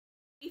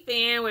Hey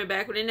fan, we're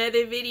back with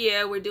another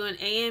video. We're doing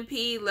AMP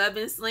Love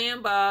and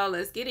Slamball.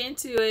 Let's get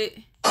into it.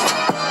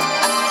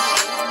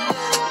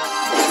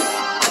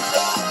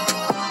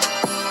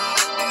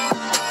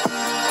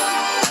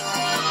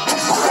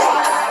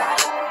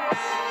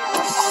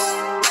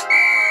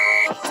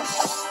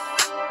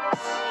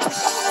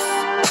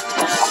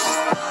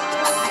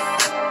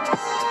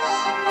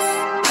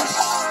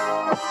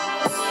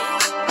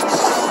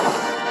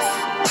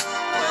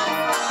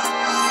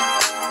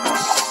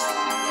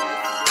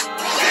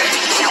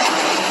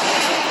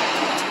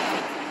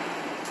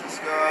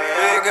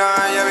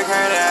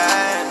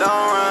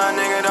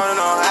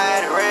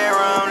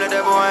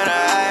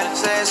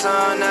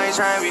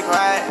 Trying to be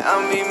quiet,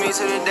 I'ma beat me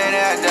to the day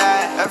that I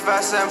die.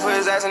 F57 put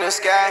his ass in the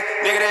sky.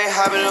 Nigga, they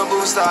hopping in the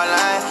booth star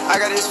line. I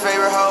got his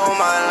favorite hoe on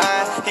my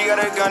line. He got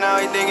a gun now,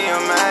 he thinking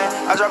you're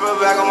mine. I drop a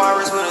bag on my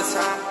wrist with a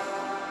time.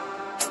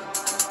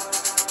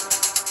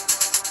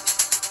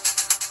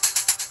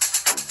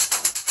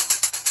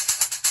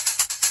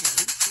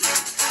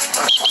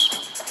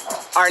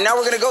 Alright, now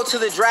we're gonna go to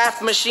the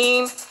draft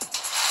machine.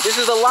 This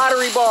is a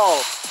lottery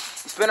ball.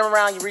 You spin them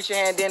around, you reach your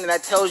hand in, and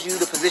that tells you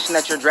the position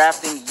that you're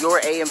drafting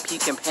your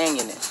AMP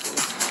companion in.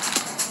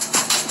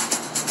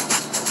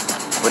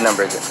 What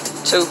number is it?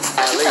 2.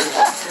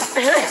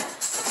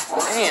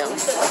 Damn.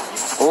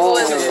 Oh,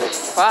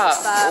 5.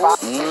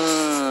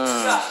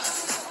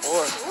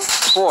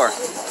 4.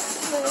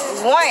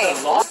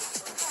 1.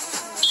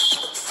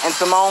 And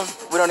Simone,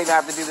 we don't even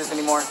have to do this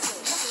anymore.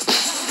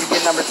 You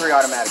get number 3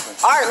 automatically.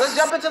 All right, let's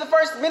jump into the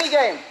first mini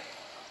game.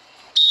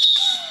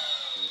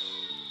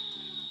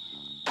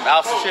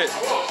 Alpha shit.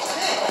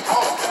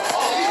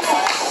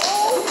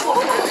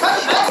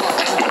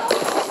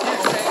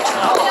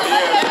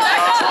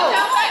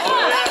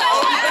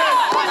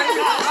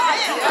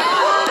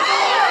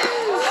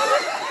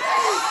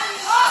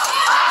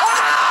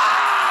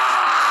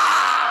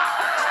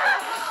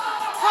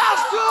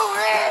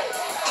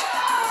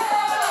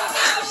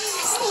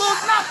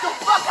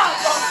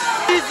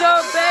 He's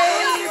a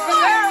baby.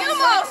 Get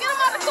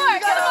him on the court.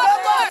 Get him on the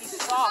court. He's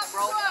soft,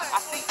 bro. I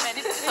think, man,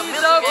 this is a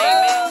mental game,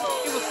 man.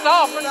 He was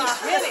soft from the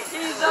beginning.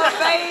 He's a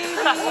baby.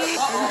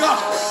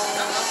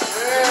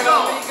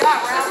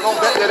 Don't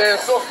back that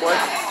ass up, boy.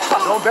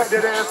 Don't back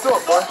that ass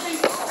up, boy.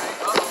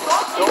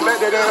 Don't back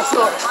that ass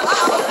up.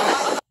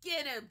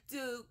 Get him,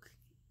 Duke.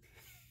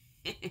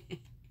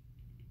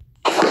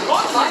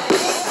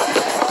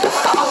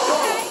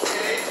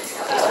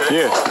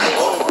 Yeah.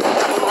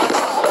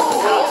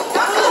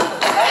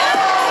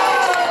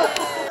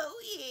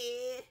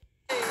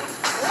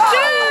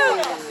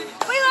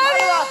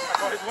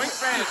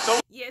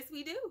 Yes,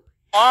 we do.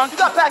 You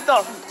got packed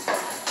up. He's a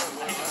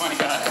funny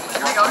guy.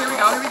 Here we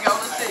go.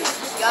 Let's see.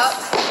 Yup.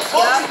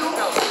 Come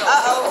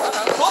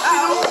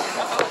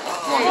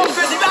on,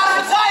 Chris, you got a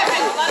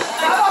retirement.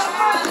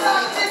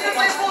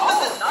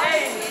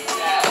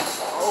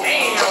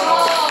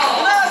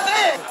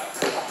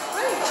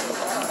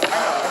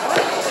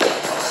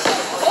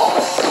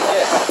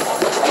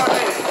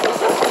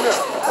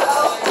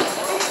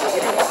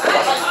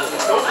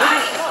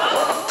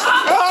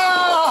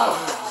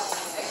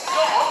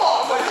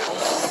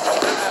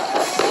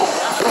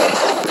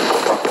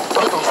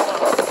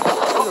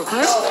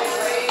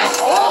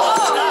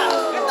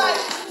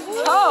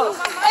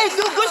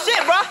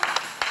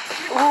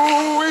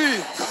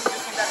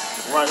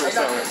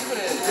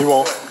 You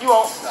won't. You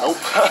won't. Nope.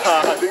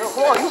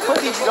 Come on, you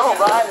pussy if you don't,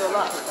 bro. I ain't gonna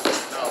lie.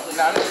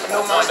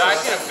 No, man, I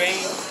get a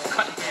vein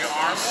cutting through your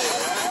arm.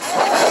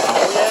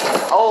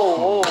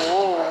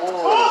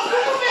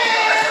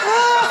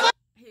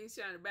 He was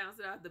trying to bounce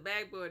it off the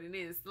backboard and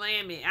then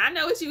slam it. I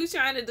know what you was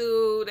trying to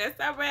do. That's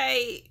all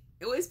right.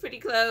 It was pretty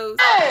close.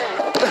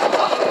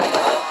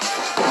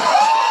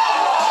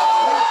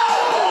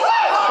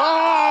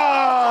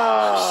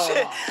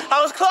 Shit,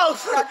 I was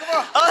close.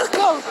 I was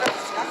close.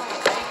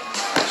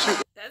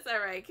 That's all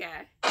right, Kai.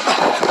 You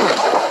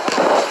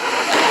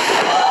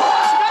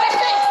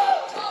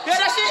got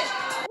that shit?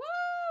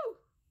 Woo!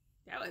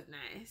 That was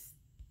nice.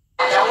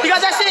 You got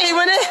that shit? He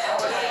went in?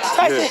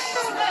 Type it.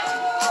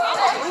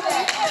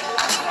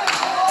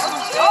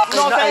 You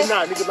know what I'm saying?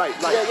 Nah, nigga, like,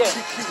 yeah.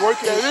 Keep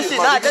working. Yeah, this shit,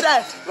 nah, that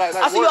ass. I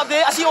see you up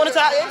there. I see you on the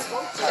top.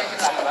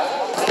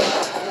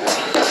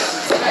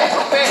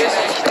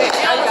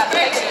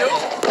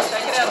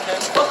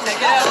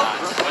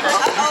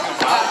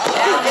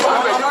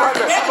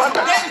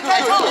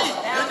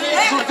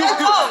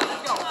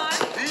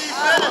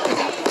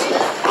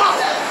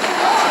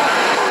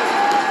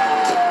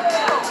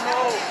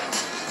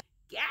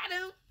 Got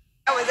him.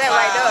 That was that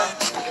right there.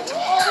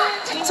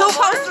 2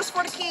 posters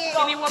for the kids.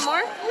 You need one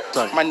more?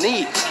 My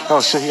knee.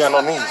 Oh shit, he got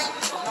no knees.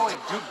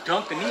 Duke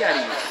dunked the knee out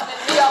of you.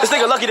 This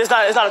nigga lucky it's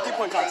not a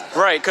 3-point contest.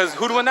 Right, because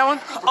who won that one?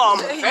 Me.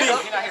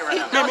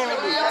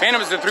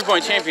 Fanum is the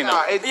 3-point champion,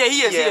 though. Yeah,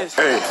 he is.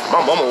 Hey,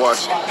 my mama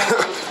watching.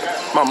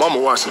 My mama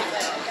watching.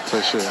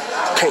 Type shit.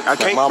 I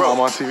can't, bro. My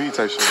mama on TV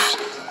type shit.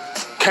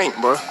 Can't,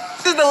 bro.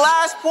 This is the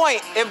last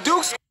point. If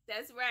Duke's...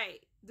 That's right.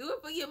 Do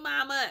it for your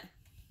mama.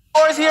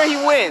 Scores here, he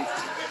wins.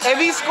 If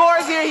he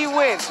scores here, he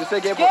wins. Just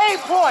say game Game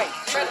point.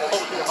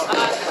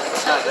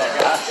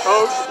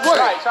 Oh, what?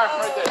 Right, try from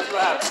right there. See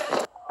what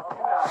happens.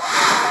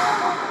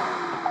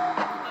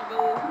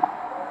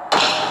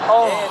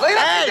 Oh,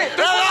 Hey,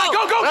 go,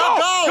 go, go,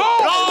 go,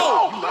 go,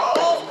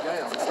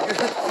 Damn.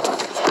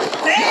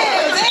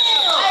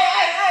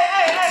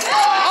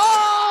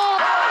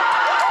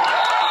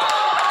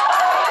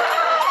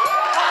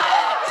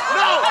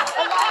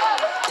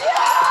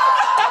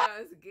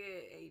 That's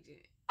good,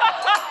 agent.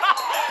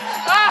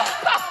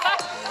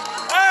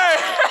 Hey,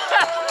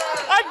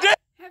 I did.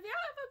 Have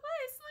y'all ever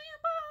played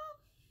Slamball?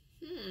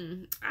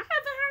 I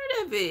haven't heard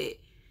of it.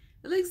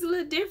 It looks a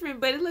little different,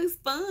 but it looks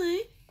fun.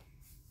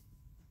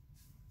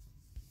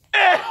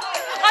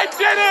 I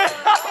did it!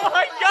 Oh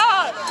my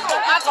God!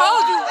 I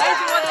told you,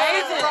 agent was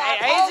agent.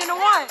 Hey, agent the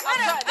one.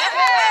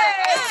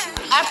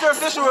 After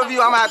official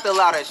review, I'm gonna have to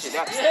allow that shit.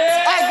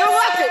 Hey, good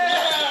record.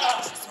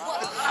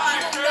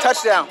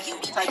 Touchdown.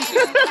 Hey,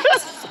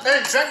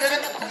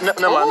 never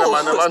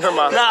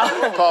mind. Nah.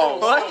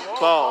 Pause. What?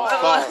 Pause.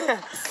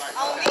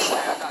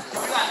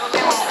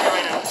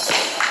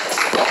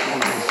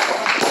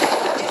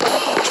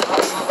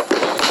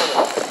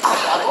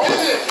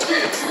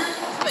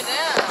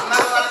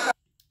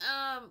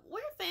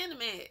 Where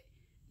Fanum at?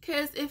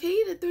 Cause if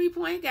he the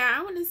 3-point guy,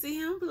 I want to see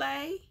him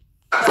play.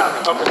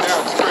 Up and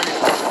down, straight.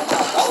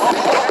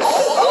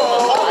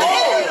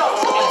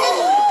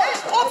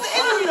 Off the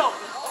injury note.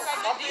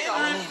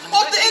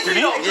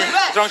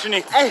 Drunk your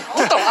knee. Hey,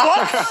 what the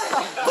fuck?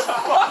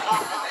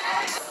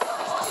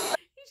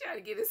 He trying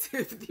to get his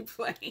sympathy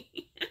play.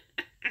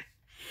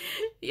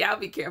 Y'all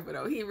be careful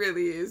though. He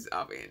really is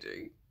off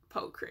injury.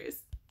 Poke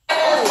Chris.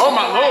 Oh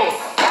my Lord.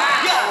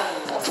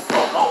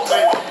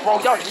 Bro,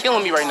 y'all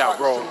killing me right now,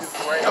 bro.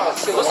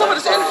 What's up with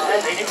this energy?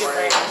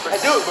 I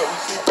do it, bro.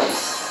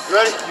 You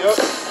ready? Yep.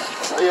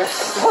 Yeah.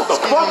 What the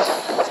fuck?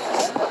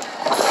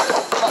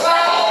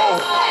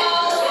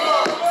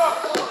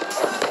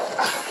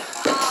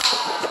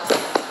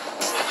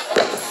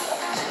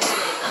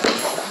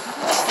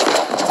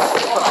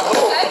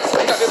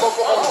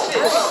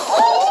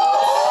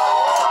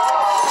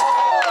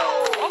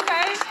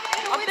 Okay,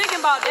 I'm thinking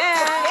about that.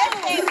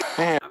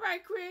 All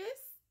right, Chris.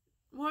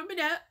 Warm it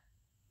up.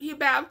 He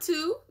about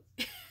to.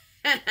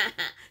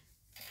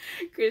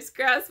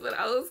 Crisscross for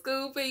the old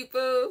school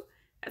people.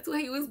 That's what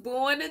he was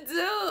born to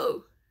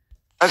do.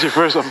 That's your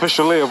first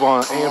official layup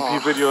on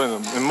AMP video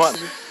in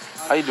months.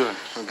 How you doing?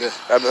 I'm good.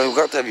 I'm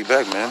glad to have you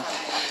back, man.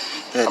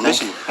 Yeah, I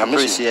miss you. I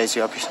appreciate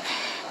you.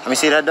 Let me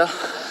see that, though.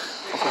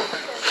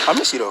 I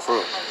miss you, though, for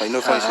real. Like,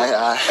 no funny shit.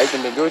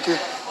 Everything been good with you?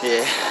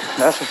 Yeah.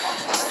 Nothing.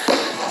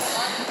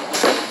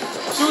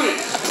 Shoot it.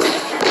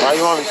 Why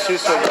you want me to shoot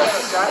so bad?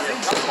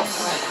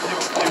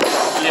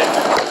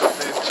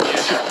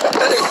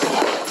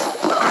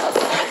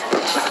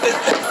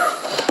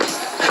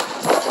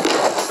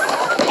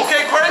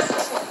 Okay, Chris.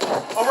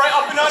 All right,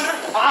 up and under.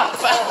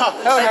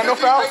 Hell yeah, no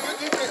foul.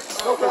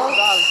 No problem.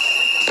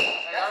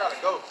 I gotta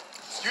go.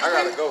 I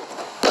gotta go.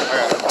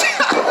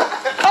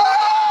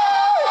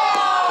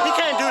 He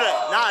can't do that.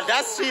 Nah,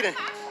 that's cheating.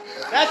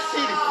 That's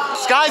cheating.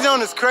 Sky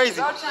Zone is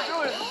crazy.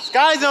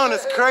 Sky Zone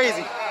is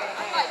crazy.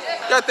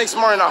 You gotta think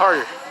smarter, not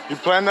harder. You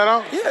plan that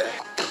out? Yeah.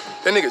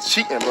 That nigga's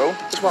cheating, bro.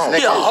 That's why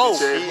He a hoe.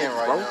 cheating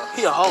right now.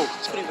 He a hoe.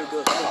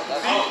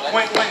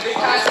 When they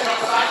pass you on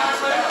the sideline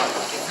for that?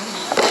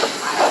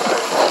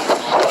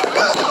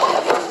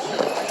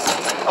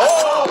 Oh,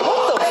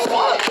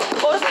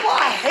 that's why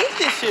I hate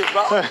this shit,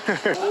 bro.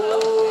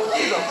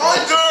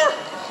 Under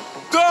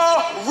the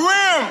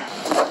rim!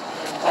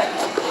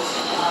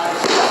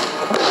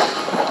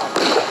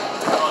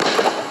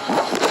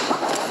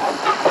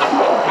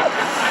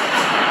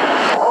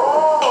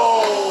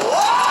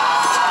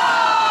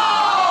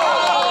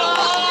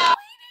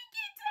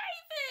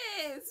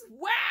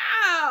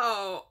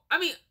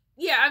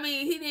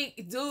 He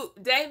didn't Duke.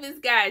 Davis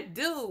got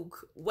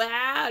Duke.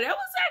 Wow, that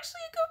was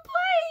actually a good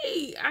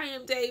play. I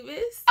am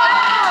Davis.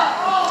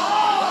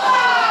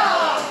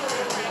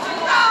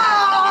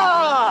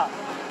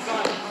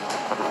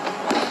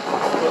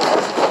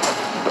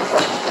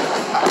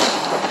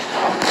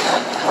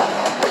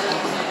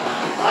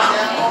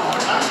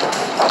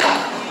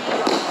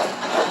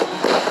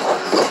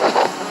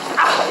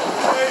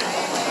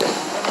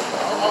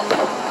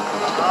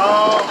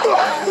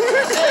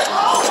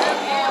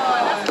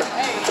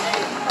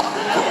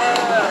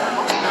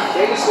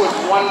 Davis scores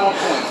one more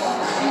point.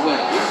 You win.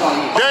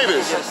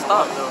 Davis,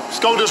 let's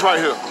go this right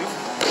here.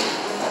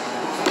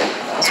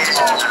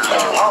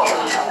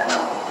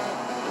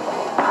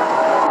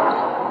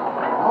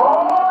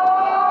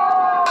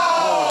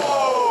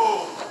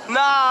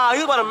 Nah, he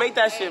was about to make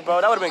that shit,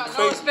 bro. That would have been No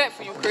crazy. respect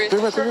for you, Chris.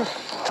 Take it.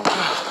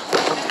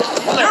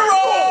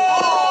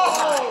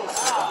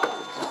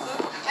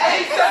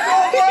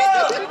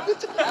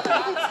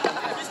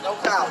 No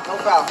foul, no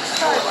foul.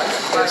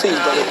 Cheese,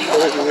 brother.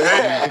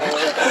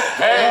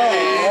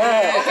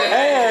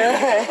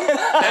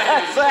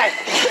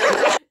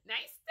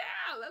 Nice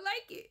style. I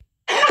like it.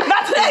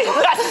 Not today.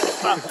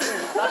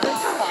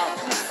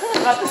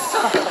 Not the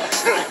song.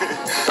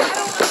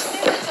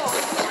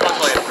 I'll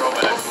play a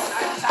throwback.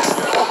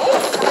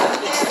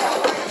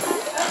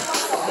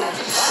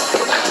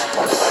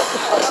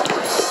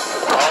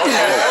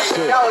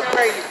 That was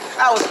crazy.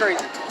 That was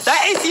crazy. That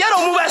ACL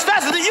don't move as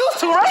fast as it used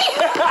to, right?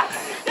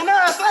 You know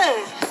what I'm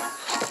saying?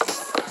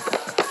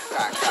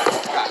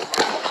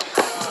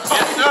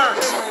 Yes, sir.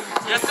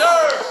 Yes, sir.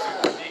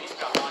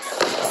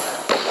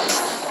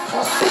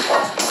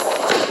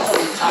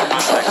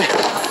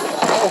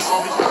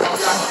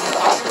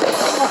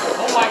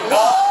 Oh my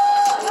God.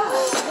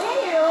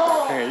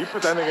 Hey, you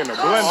put that nigga in the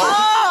blender.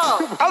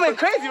 Oh, I went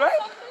crazy,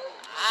 right?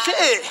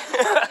 Shit.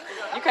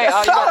 You can't,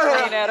 you gotta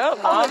clean that up,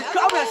 man. I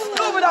went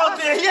stupid out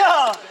there,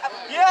 yeah.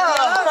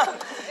 Yeah.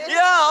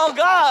 Yeah, oh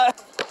God.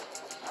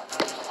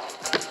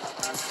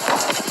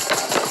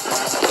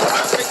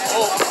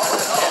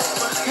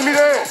 Give me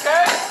that.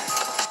 Okay.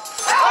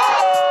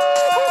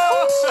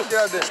 Oh! Get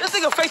out there. This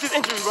nigga faked his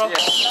injury, bro. Yeah.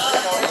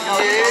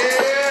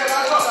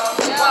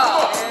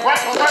 Right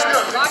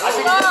there.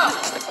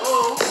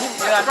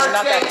 You're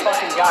not that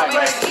fucking guy,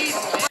 man.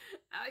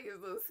 I like his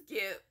little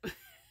skip.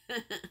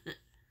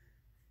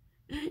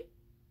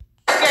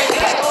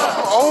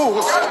 Oh!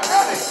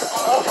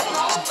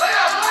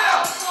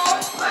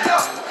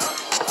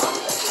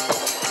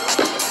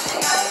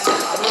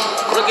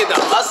 Look at the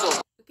hustle.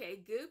 Okay,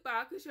 good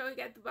ball control. He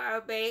got the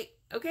ball back.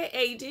 Okay,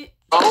 agent.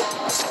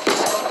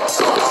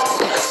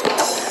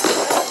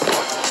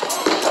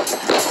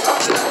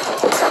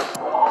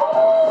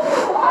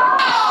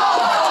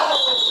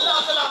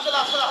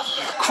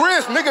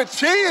 Chris, nigga,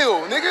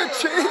 chill. Nigga,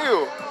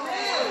 chill.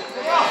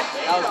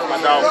 My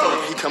dog,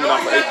 he coming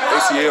off an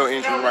ACL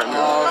injury right now.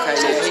 Oh, okay,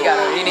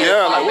 yeah, he needs to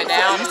like, calm it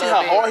down. You see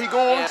how hard he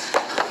going? Yeah.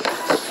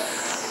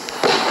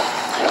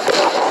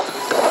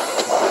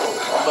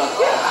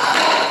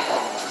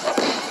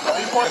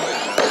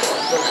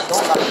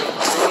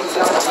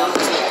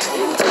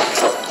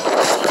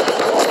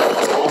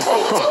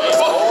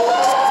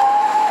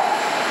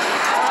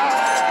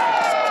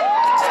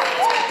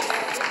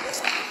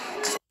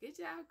 Good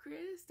job,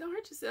 Chris. Don't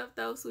hurt yourself,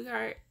 though,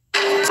 sweetheart.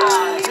 This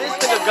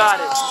nigga got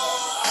it.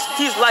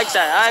 He's like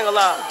that, I ain't gonna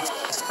lie.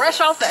 Fresh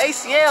off the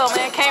ACL,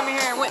 man, came in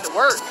here and went to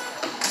work.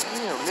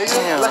 Damn,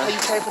 nigga. Like how you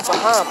came from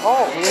behind,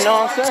 Paul. You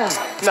know what I'm saying?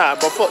 Nah,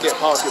 but fuck that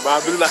Paul shit, bro.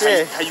 I really like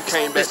how you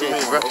came back to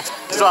me, bro.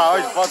 That's why I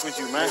always fuck with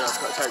you, man. Yeah,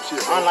 type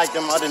shit, bro. Unlike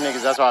them other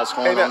niggas, that's why I was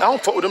going Hey, on. I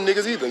don't fuck with them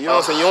niggas either. You know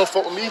what I'm saying? You don't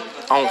fuck with me,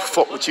 I don't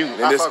fuck with you.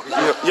 And I this, fuck with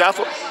you. Yeah, I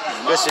fuck.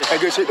 Good shit. Hey,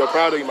 good shit, though.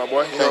 Proud of you, my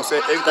boy. You know what I'm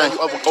saying? Everything you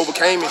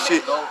overcame and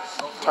shit.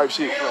 Type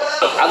shit.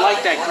 I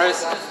like that,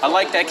 Chris. I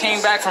like that.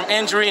 Came back from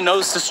injury,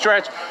 knows to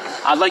stretch.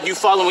 I like you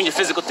following your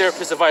physical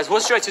therapist advice.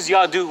 What stretches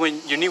y'all do when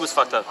your knee was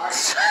fucked up?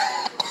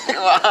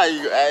 Why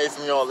you ask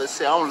me all this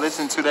shit? I don't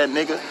listen to that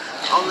nigga.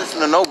 I don't listen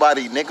to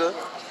nobody, nigga.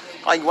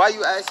 Like, why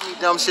you asking me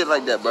dumb shit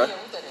like that, bro?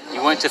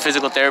 You went to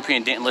physical therapy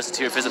and didn't listen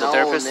to your physical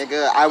therapist? No,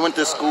 nigga. I went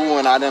to school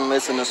and I didn't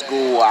listen to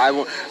school. I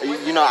went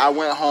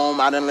home.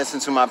 I didn't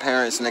listen to my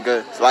parents,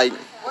 nigga. Like,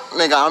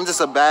 nigga, I'm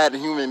just a bad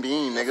human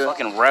being, nigga.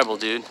 Fucking rebel,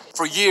 dude.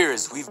 For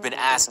years, we've been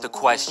asked the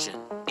question,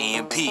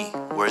 AMP,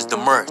 where's the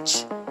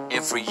merch?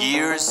 And for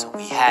years,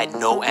 we had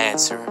no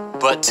answer.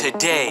 But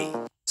today,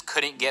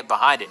 couldn't get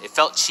behind it. It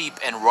felt cheap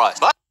and rushed.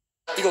 But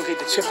You gonna get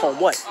the chip on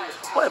what?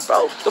 What,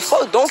 bro? The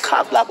fuck? Don't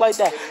cop block like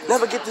that.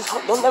 Never let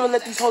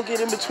these hoes get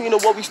in between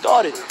of what we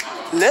started.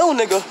 Little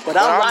nigga, but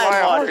I'm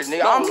lion-hearted,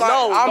 nigga. I'm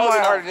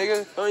lion-hearted,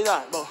 nigga. No, you're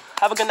not, bro.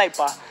 Have a good night,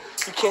 bye.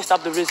 You can't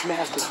stop the wrist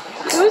master.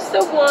 Who's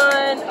the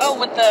one? Oh,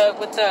 with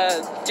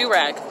the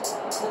do-rag.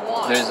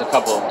 There's a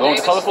couple. The one with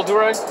the colorful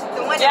do-rag?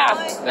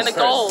 Yeah, and the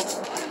gold.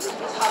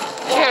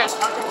 Here.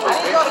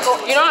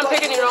 You know I'm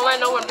picking you. Don't let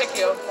no one pick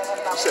you.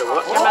 You said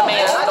what? You're my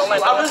man. Don't let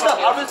no one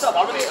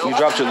pick you. You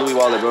dropped your Louis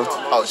wallet, bro.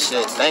 Oh,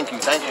 shit. Thank you.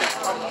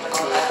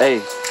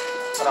 Hey,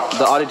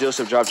 the Audi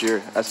Joseph dropped your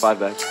S5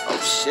 bag. Oh,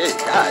 shit.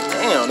 God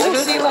damn, Ooh,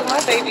 nigga. see, look, my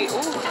baby.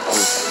 Ooh.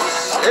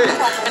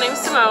 My name's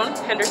Simone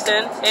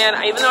Henderson,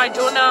 and even though I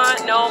do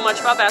not know much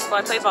about basketball,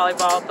 I play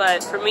volleyball,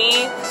 but for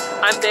me,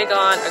 I'm big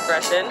on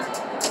aggression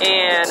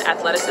and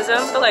athleticism.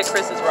 I feel like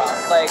Chris is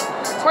rough. Like,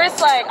 Chris,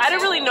 like, I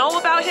didn't really know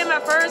about him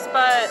at first,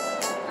 but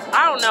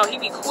I don't know.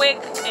 He'd be quick,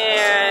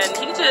 and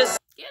he just...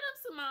 Get him,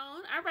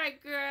 Simone. All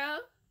right, girl.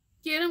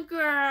 Get him,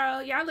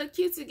 girl. Y'all look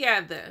cute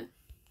together.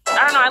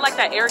 I don't know. I like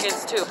that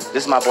arrogance, too.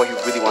 This is my boy who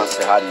really wants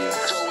to say hi to you.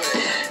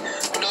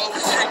 No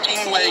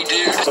freaking way,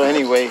 dude. So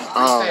anyway,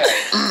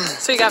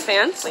 So you got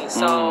fans?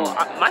 So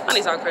my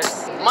money's on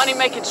Chris. Money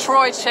making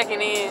Troy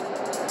checking in.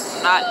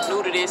 I'm not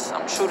new to this.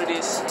 I'm true to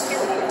this.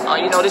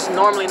 You know, this is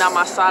normally not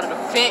my side of the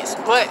fence,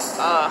 but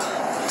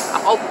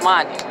I'm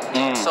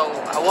open-minded. So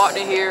I walked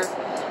in here,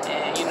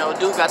 and you know,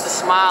 dude got the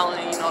smile,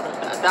 and you know, the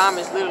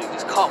diamonds literally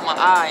just caught my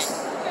eye.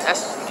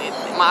 That's it.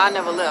 My eye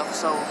never left.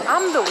 So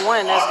I'm the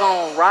one that's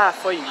gonna ride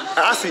for you.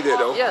 I see that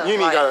though. Yeah, you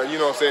ain't like, gotta, you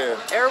know what I'm saying?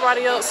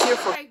 Everybody else here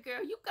for. Hey,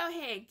 girl, you go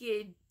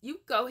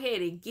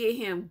ahead and get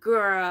him,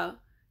 girl.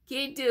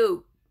 Get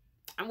Duke.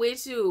 I'm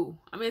with you.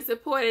 I'm in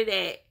support of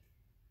that.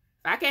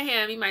 If I can't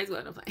have him, you might as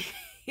well not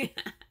play.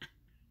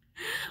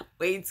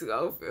 Way too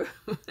old for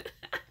him.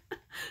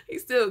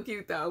 He's still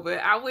cute though,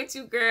 but I'm with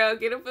you, girl.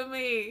 Get him for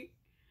me.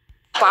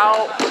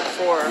 Out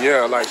for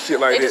like shit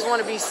like they that. just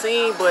want to be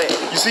seen, but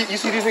you see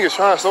these niggas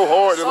trying so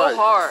hard. So like,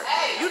 hard.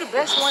 You the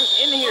best one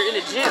in here in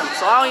the gym,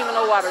 so I don't even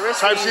know why the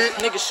rest of these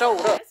niggas showed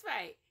up. That's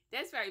right.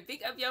 That's right.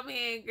 Big up your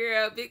man,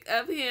 girl. Big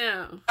up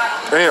him.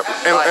 Damn.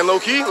 And low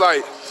key,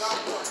 like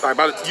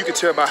you can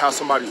tell by how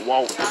somebody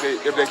walk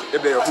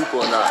if they're a hooper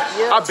or not.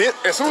 Yeah.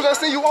 As soon as I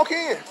see you walk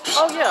in.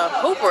 Oh yeah,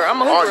 hooper. I'm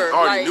a hooper. I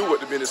already knew what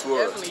the business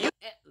was.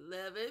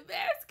 Love and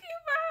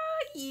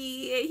basketball.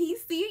 Yeah, he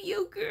see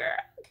you, girl.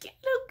 Get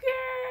little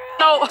girl.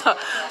 No,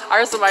 I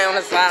heard somebody on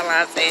the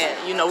sideline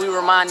saying, you know, we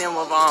remind them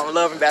of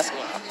Love and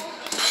Basketball.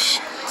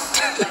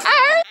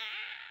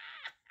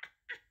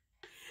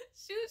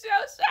 Shoot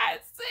your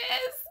shot,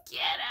 sis.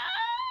 Get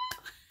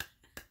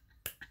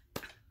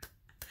up.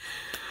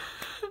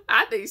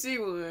 I think she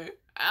won.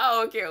 I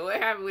don't care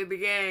what happened with the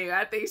game.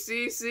 I think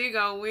she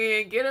gonna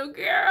win. Get him,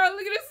 girl.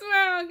 Look at the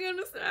smile. Get him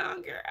the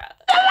smile, girl.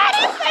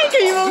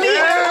 Can you believe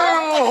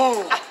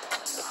it?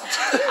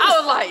 I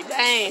was like,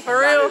 dang, for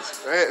real.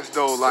 That's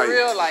though, like. For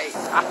real, like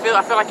I feel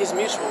like it's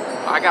mutual.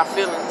 I got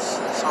feelings.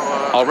 So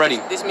already.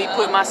 This me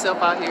putting myself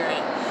out here,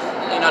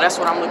 and you know that's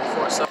what I'm looking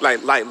for. So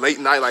like late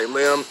night, like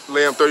lamb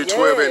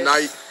 30-12 at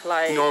night.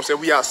 Like, you know what I'm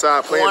saying? We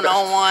outside playing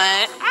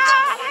one-on-one.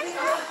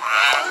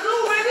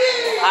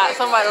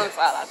 Somebody on the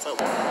side, I told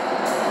me.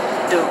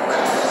 Duke.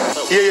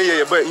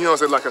 Yeah. But you know what I'm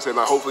saying? Like I said,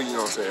 like hopefully, you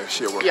know what I'm saying,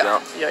 shit work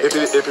out. If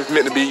it's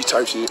meant to be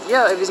type shit.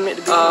 Yeah, if it's meant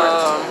to be.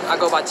 I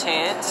go by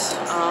Chance.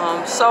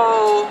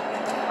 So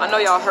I know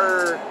y'all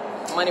heard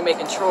Money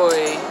Making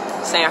Troy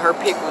saying her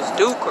pick was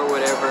Duke or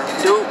whatever.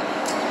 Duke,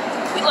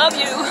 we love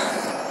you.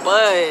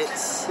 But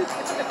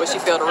what she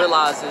failed to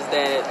realize is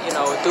that, you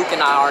know, Duke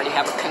and I already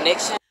have a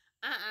connection.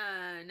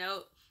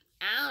 Nope.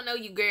 I don't know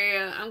you,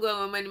 girl. I'm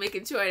going with Money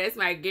Making Troy. That's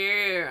my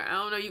girl. I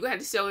don't know. You gonna have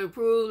to show and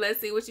prove. Let's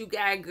see what you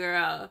got,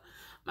 girl.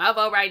 My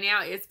vote right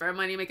now is for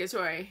Money Making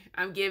Troy.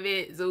 I'm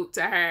giving Zook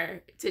to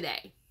her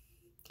today.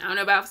 I don't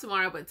know about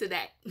tomorrow, but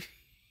today.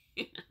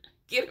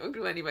 Get him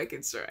Money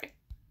Making Troy.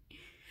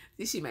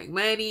 Did she make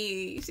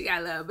money? She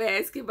got Love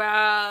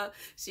Basketball.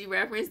 She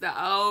referenced the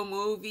old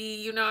movie.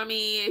 You know what I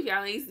mean? If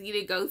y'all ain't seen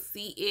it, go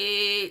see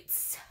it.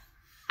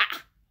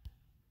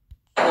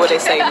 What they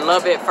say,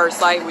 love at first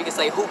sight. We can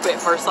say hoop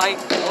at first sight.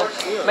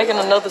 Making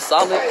another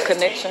solid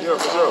connection. Hey,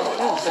 was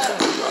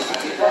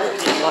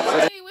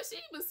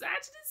she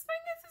misogynist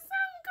fingers or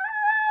something,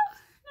 girl?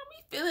 Don't be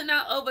feeling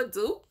out over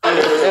Duke.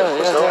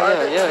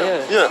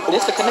 Yeah.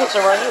 This the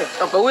connection right here.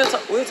 But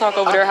we'll talk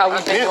over there how we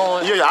been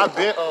going. Yeah, I've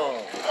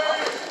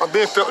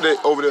been felt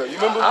that over there. You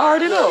remember? I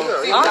already know. We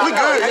good. You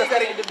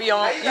got to be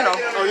on, you know.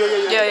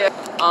 Oh yeah.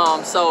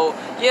 So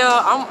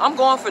yeah, I'm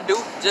going for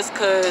Duke just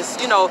cause,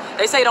 you know,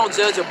 they say don't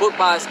judge a book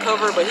by its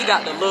cover, but he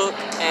got the look,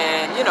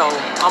 and you know,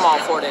 I'm all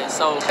for that.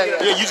 So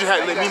yeah, you just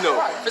had to let me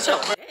know. For sure.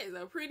 That is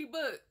a pretty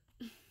book.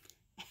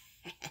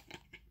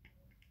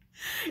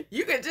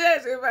 You can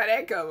judge it by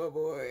that cover,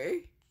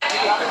 boy.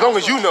 As long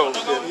as you know.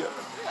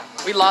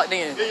 We locked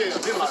in. Yeah.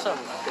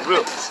 For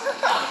real.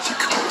 She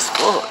cool as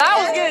fuck.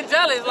 I was getting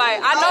jealous. Like,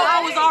 I know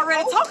I was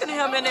already talking to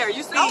him in there.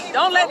 You see,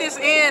 don't let this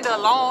end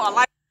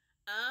alone.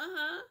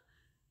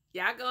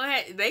 Y'all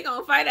they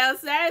gonna fight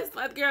outside.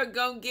 My girl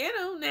gonna get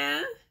them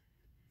now.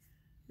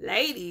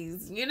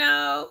 Ladies, you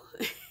know,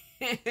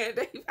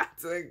 they about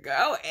to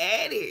go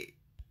at it.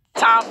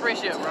 Time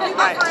friendship, bro. We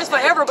were friends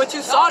forever, but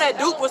you saw that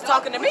Duke was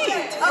talking to me.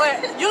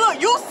 But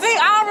you see,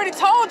 I already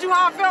told you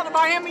how I felt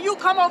about him, and you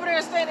come over there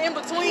and stand in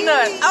between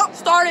us.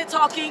 Started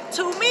talking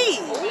to me.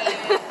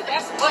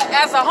 But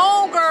as a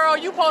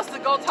homegirl, you supposed to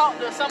go talk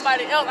to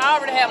somebody else. I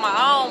already had my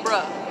own,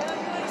 bro.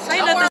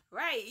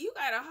 Right, you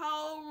got a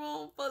whole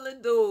room full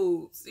of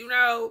dudes, you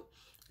know.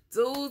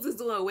 Dudes is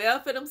doing well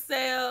for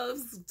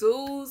themselves.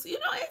 Dudes, you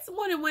know, it's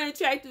more than one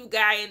attractive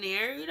guy in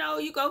there. You know,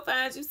 you go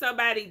find you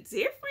somebody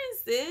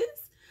different,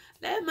 sis.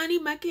 That Money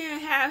Making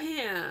have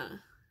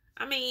him.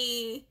 I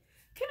mean,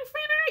 what kind of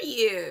friend are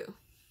you?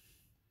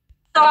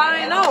 So I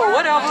ain't know.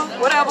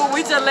 Whatever.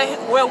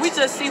 We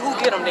just see who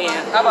get them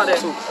then. How about that?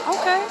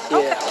 Okay.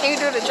 Yeah. Can you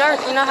do the jerk?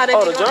 You know how they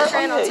do the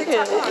trend on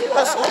TikTok?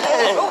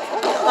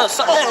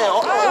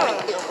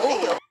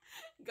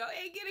 Go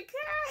ahead and get a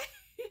car.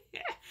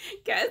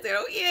 Guy said,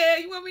 oh yeah,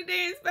 you want me to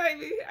dance,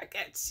 baby? I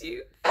got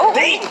you. Oh,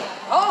 damn.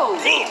 Oh.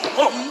 Damn.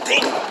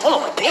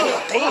 Hold on.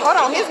 Damn. Hold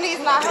on, his knee's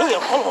not hurt.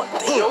 Damn, hold on.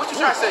 Damn. Yo, what you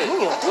trying to say?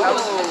 You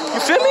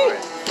feel me?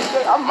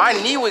 My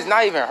knee was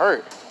not even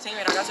hurt.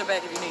 Teammate, I got your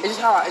back if you need. It's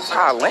how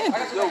I landed.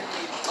 I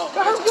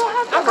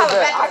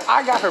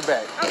got her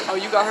back. Oh,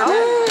 you got her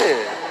back?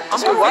 Yeah. I'm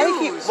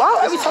confused.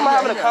 Why every time I'm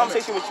having a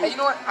conversation with you, you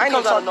know what? I ain't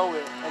out of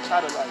nowhere and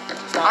try to like.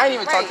 I ain't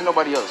even talk to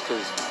nobody else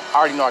because I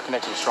already know our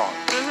connection is strong.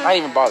 I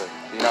ain't even bothered.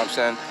 You know what I'm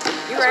saying?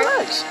 You right?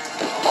 Relax.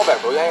 Hold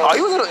back, bro.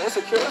 You a little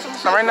insecure.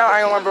 No, right now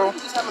I ain't one, bro. We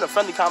just having a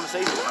friendly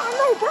conversation. I don't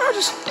know, bro.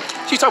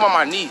 She's talking about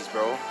my knees,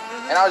 bro.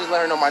 and I was just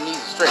letting her know my knees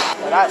are straight.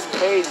 Well, that's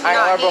crazy. I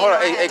ain't gonna lie, bro. Hold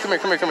on. Hey, come here.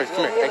 Hey, come here.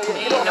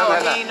 He didn't know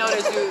that you.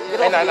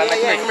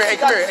 Hey,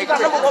 come here. I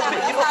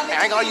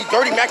ain't gonna lie, you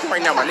dirty macking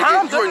right now, my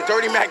nigga. You are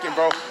dirty macking,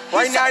 bro.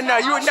 Right now,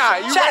 you are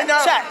not. You right now.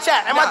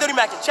 Chat. Am I dirty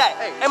macking? Chat.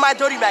 Am I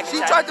dirty macking?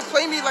 She tried to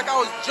play me like I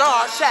was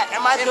Josh. Chat.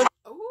 Am I dirty?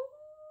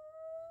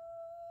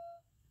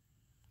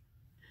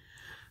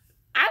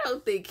 I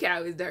don't think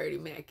Cal is dirty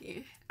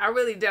macking. I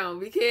really don't,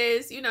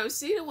 because, you know,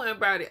 she the one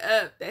brought it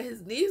up that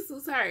his niece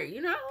was hurt,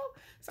 you know?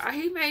 So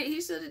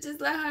he should have just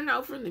let her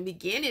know from the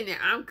beginning that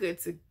I'm good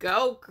to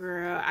go,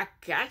 girl. I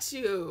got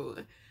you.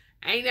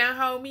 Ain't not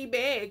hold me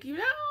back, you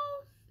know?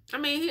 I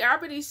mean, he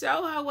already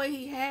showed her what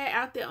he had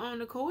out there on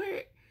the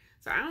court.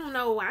 So I don't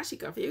know why she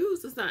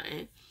confused or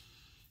something.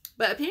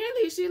 But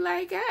apparently she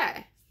like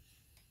Kai.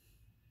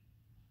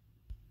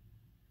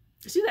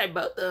 She like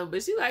both of them,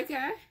 but she like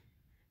Kai.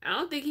 I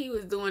don't think he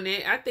was doing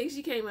that. I think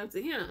she came up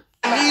to him.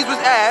 Knees was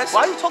ass.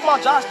 Why are you talking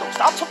about Josh though?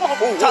 Stop talking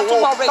about race.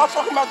 Stop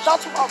talking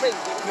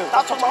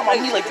about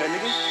me like that,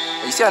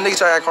 nigga. You see how niggas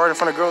try to act hard in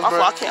front of girls,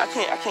 bro? I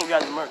can't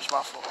grab the merch.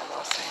 My fault.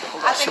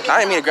 I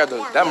didn't mean to grab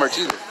that merch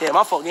either. Yeah,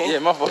 my fault, gang. Yeah,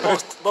 my fault.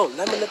 Bro,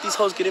 let me let these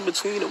hoes get in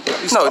between them.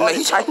 He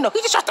just tried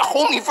to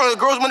hold me in front of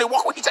the girls when they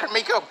walk away. He tried to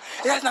make up.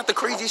 That's not the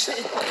craziest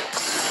shit.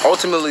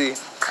 Ultimately,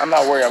 I'm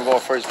not worried. I'm going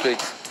first pick.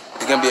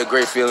 It's gonna be a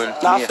great feeling.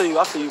 Nah, I feel you,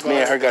 bro. Me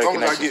and her got a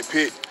connection. I get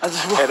picked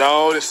at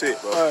all this shit,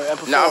 bro.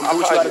 Nah,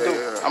 I'm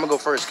gonna go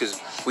first because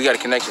we got a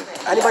connection.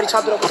 Anybody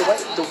chopped it up with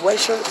the white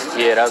shirt?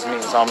 Yeah, that was me.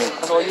 It's all me.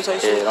 That's all you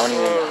take? Yeah,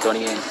 don't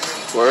even.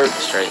 Word.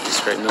 Straight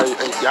me.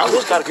 Y'all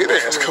just got a good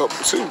ass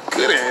couple too.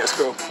 Good ass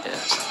couple. Yeah.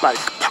 Like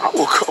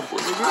power couple,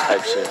 nigga.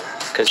 Type shit.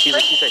 Cause she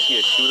said she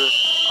a shooter.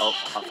 Oh,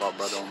 my fault,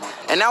 brother.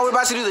 And now we're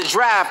about to do the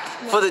draft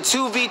for the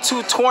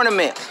 2v2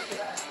 tournament.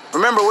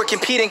 Remember, we're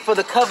competing for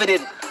the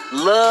coveted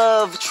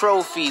Love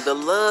Trophy, the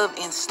Love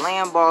and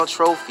Slamball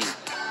Trophy.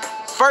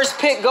 First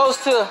pick goes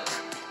to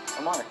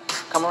Amari.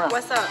 Come around.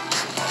 What's up?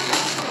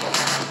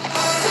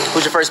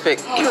 Who's your first pick?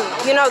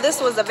 You know, this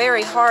was a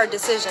very hard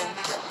decision.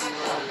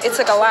 It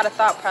took a lot of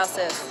thought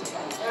process.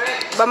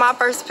 But my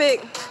first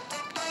pick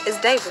is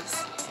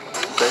Davis.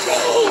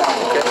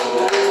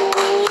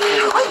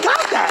 I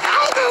got that. I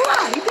ain't gonna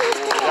lie.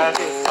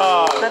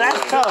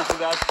 That's tough.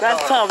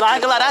 That's tough. I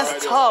ain't gonna lie.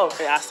 That's tough.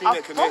 Hey, I seen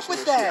that connection.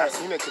 I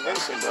seen that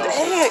connection, bro.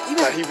 Damn,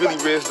 like, he really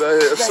raised that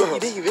ass up.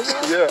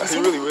 Yeah, he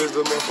really raised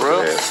that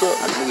motherfucking ass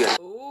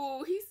up.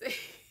 Ooh, he said,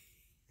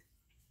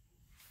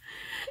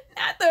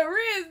 not the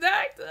wrist,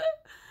 doctor.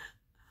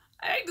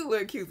 I think the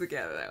look cute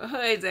together though.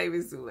 Her and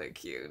Davis do look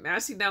cute. Now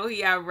she know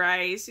he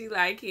alright. She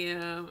like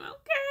him.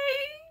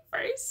 Okay.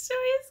 First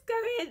choice. Go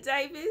ahead,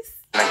 Davis.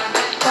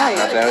 Right.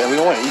 We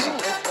don't want it easy.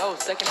 Let's go.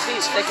 Second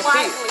pick.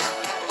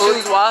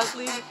 Choose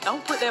wisely.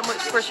 Don't put that much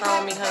pressure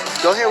on me, honey.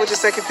 Go ahead with your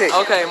second pick.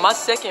 Okay, my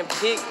second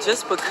pick,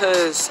 just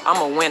because I'm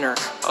a winner,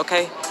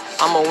 okay?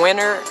 I'm a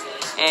winner,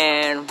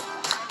 and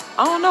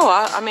I don't know.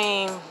 I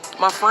mean,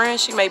 my friend,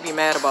 she may be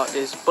mad about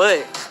this,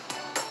 but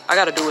I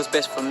gotta do what's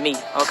best for me,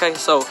 okay?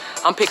 So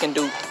I'm picking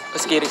Duke.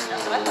 Let's get it.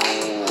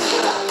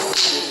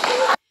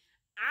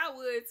 I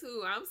would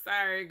too. I'm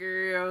sorry,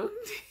 girl.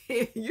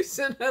 You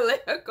shouldn't have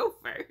let her go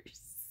first.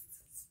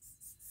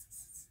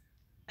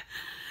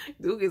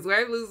 Duke is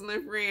worth losing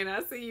a friend.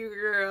 I see you,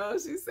 girl.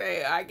 She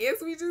said, I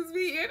guess we just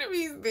be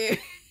enemies then.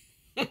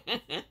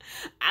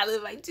 I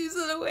look like you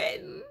to the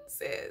wedding,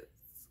 sis.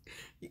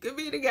 You could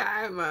be the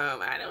guy,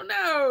 Mom. I don't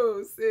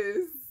know,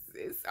 sis.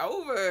 It's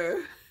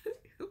over.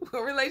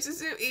 What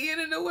relationship end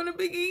and no one to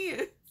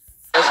begin?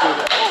 Let's do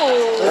that.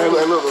 Hey,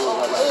 look.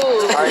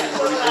 I ain't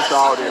really into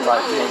all that.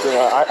 Like, you know what I'm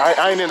saying?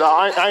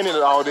 I ain't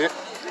into all that.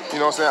 You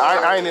know what I'm saying?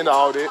 I ain't into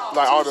all that.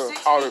 Like all the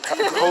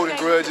holding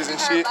grudges and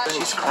shit.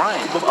 She's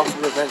crying.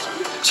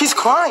 She's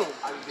crying.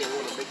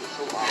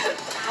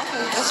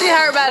 She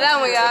heard about that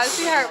one, y'all.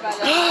 She heard about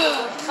that.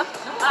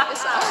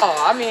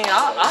 Oh, I mean,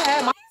 I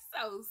had my... He's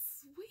so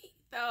sweet,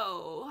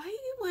 though. He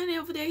went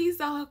over there, he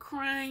saw her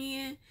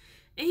crying,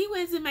 and he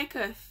went to make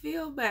her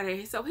feel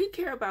better. So he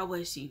cared about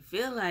what she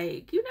feel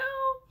like, you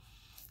know?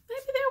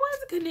 Maybe there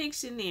was a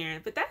connection there,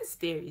 but that's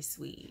very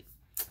sweet.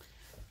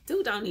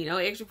 Dude don't need no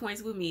extra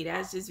points with me.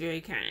 That's just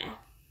very kind.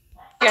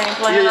 Game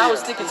plan, I was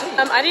sticking to.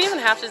 I didn't even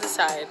have to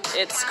decide.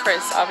 It's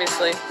Chris,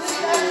 obviously.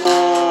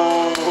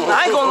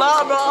 I ain't gonna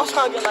lie, bro. I'm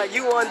trying to get like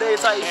you one day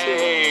type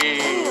shit.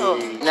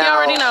 Now, you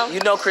already know. You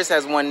know Chris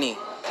has one knee.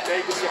 How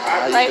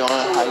you doing?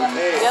 How you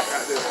doing? Yep.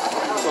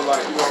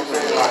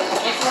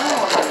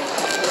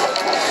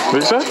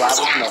 What'd you say?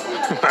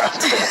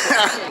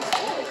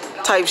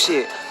 Type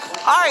shit.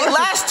 All right,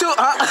 last two.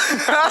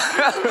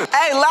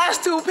 Hey,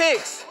 last two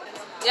picks.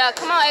 Yeah,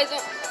 come on,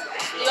 agent.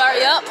 You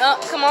already up?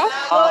 Come on.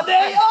 Oh,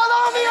 there. Hold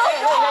on me.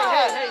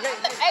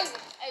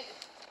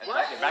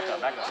 Back up.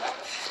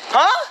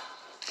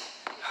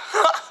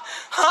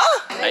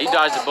 Huh? Now you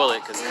dodged the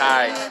bullet because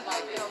Kai,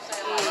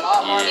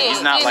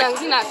 he's not like...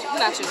 He's not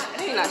you.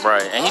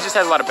 Right, and he just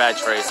has a lot of bad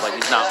traits. Like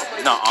he's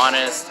not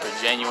honest or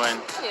genuine.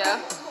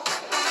 Yeah.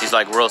 He's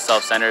like real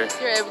self-centered.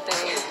 You're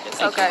everything. Yeah,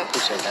 thank you.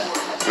 Appreciate that.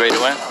 You ready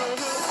to win?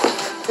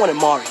 wanted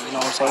Mari, you know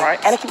what I'm saying? Right.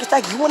 And I keep it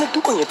stacked. You wanted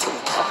Duke on your team.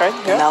 Okay.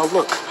 Yeah. Now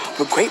look,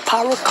 with great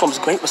power comes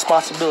great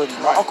responsibility.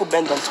 My Uncle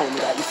Ben done told me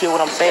that. You feel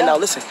what I'm saying? Now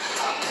listen,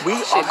 we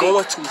are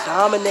going to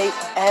dominate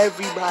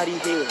everybody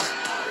here.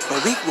 When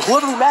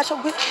whoever we match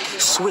up with,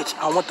 switch.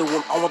 I want the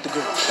girl.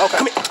 Okay.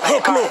 Come here.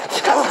 Come here.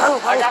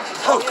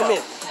 Come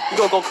here. We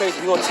gonna go crazy.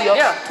 We gonna tee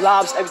up,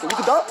 lobs, everything. We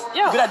can dunk?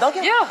 Yeah. You good at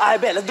dunking? Yeah. I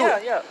bet. Let's do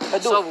it. Yeah. Let's do it.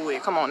 It's over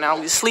with. Come on now.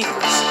 We sleepers.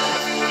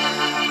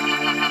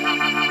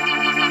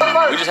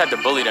 We just had to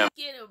bully them.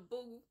 Get him,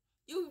 boo.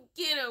 You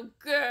get him,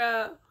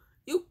 girl.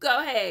 You go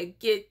ahead,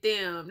 get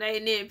them. They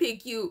didn't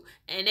pick you,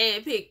 and they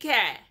didn't pick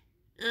Kai.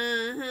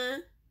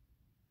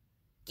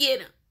 Get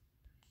him.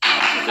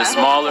 They're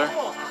smaller.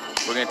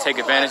 We're gonna take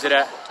advantage of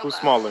that. Who's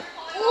smaller?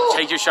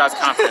 Take your shots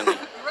confidently.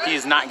 He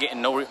is not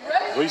getting no. What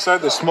you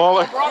said? The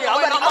smaller? Yeah,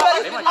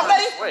 I'm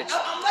ready.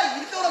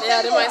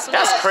 Yeah, they might switch.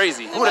 That's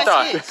crazy. Who would have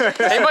thought?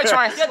 They might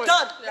try and get switch.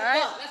 done. All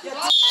right.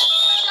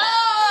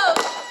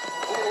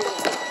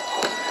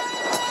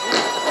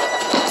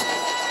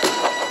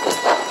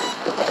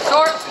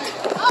 Short.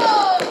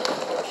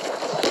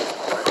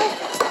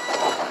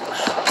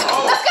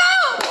 Let's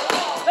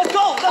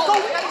go.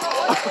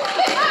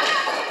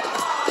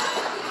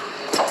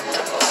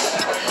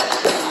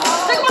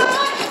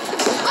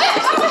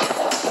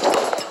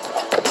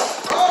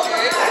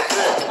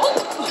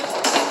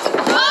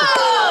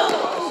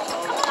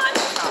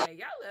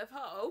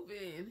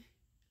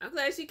 I'm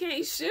glad she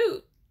can't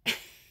shoot.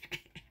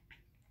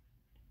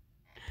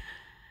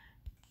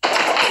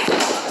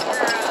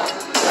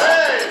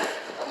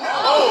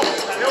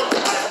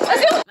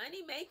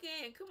 Money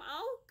making. Come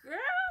on, girl.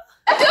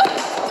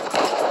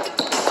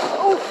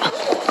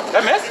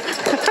 That missed?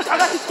 I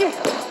got this kid.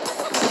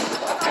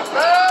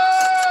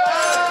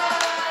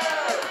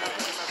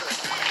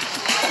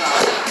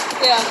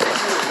 Yeah.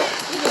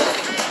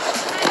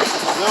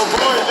 Little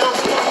boy.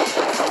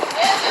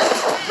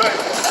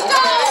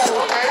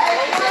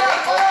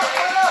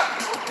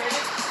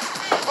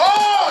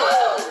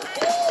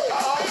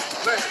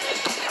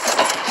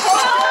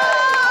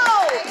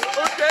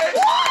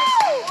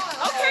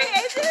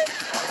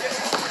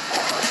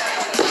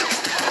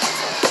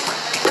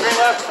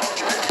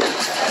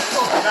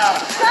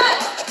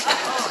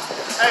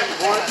 Hey,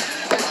 boy.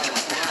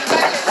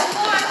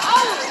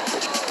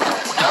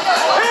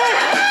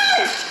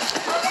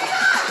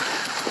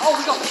 Oh,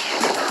 we go.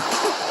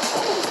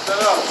 Set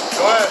up.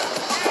 Go ahead.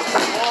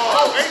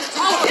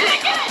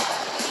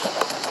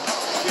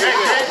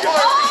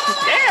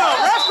 Damn,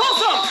 ref, close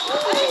some.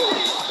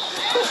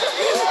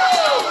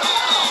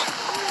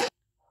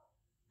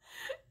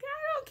 I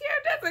don't care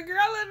if that's a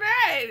girl in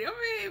red. I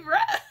mean,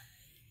 bro.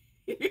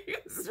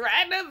 He's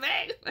riding her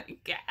back like,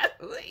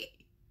 golly.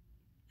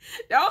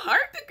 Don't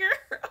hurt the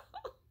girl.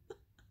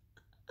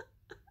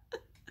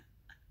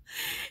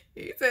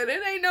 He said,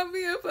 it ain't no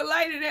being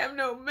polite and have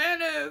no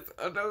manners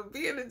or no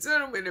being a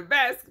gentleman in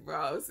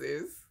basketball,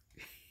 sis.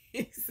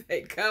 He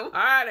said, come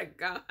hard or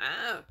go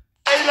home.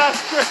 Hey,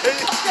 that's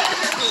crazy.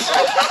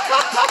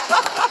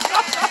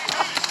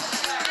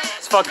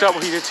 It's fucked up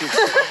what he did to you.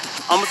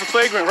 Almost a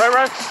flagrant, right,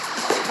 Ref?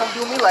 Come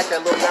do me like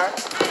that, little guy.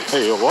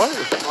 Hey, what?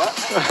 What?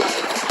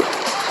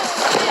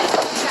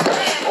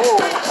 Oh.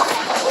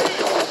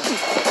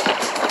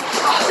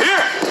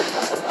 Here!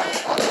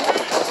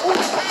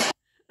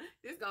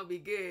 This gonna be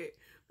good.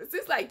 But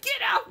sis like,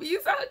 get off me.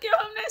 You saw her give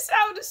him that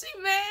shoulder. She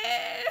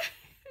mad.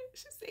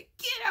 She said,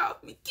 get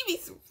off me. Give me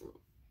some fruit.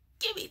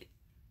 Give me that.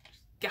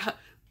 Got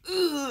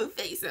her,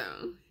 face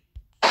on.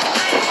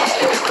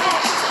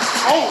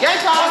 Oh, game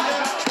time!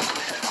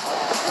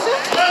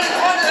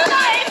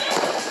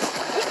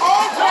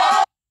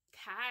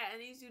 Kai, I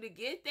need you to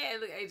get that.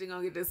 Look, Agent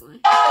gonna get this one.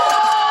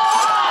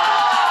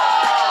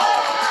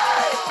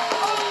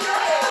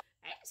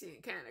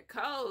 Agent kind of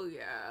cold,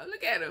 y'all.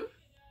 Look at him.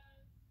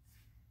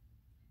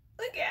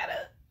 Look at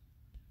her.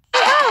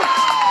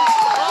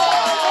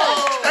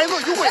 Hey,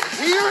 look, you went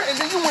here, and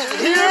then you went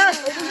here,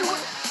 and then you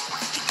went...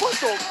 What the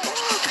fuck?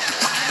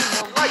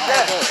 Like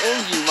that.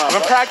 I've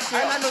been practicing,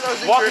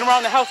 walking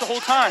around the house the whole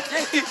time.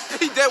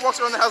 He dead walks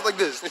around the house like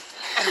this.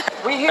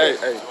 We here.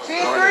 Hey.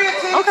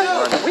 Okay.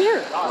 We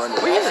here.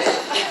 We here.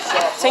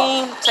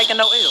 Team taking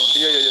no L.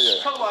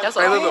 Yeah. That's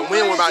Hey, all. look, we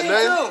ain't worried about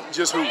nothing.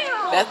 Just who?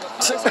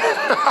 That's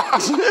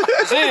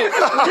it.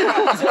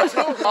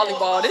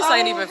 Volleyball. This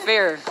ain't even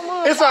fair.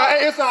 It's all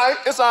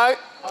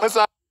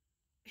right.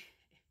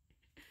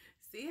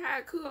 See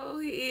how cool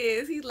he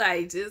is? He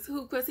like just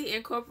who, because he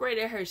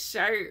incorporated her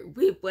shirt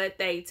with what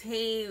they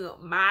team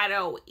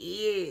motto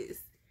is.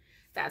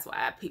 That's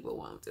why people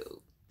won't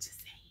do.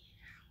 Just saying.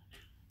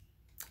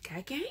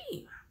 Got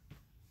game.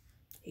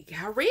 He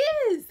got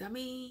Riz. I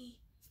mean,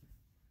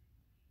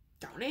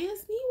 don't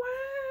ask me why.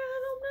 I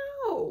don't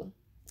know.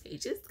 He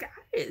just got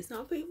it.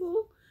 Some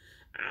people,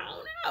 I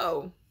don't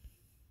know.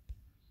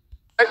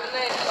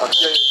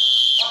 Okay.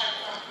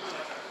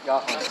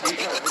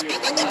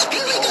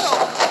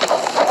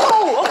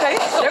 Oh, okay.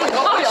 There we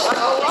go.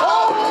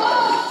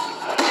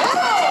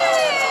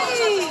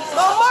 Hey!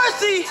 No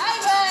mercy!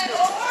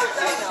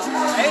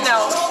 Hey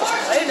now.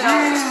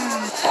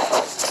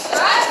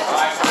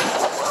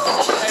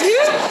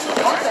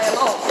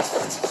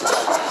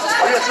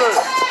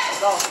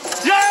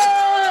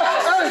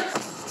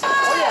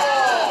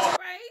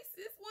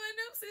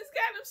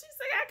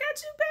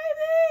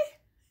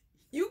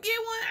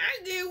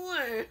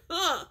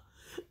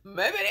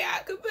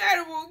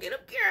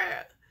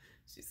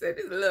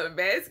 This is a little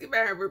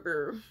basketball. That's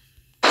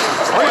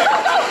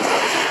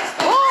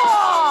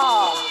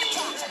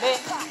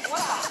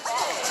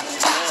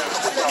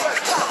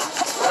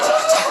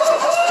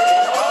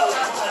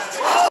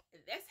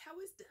how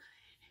it's done.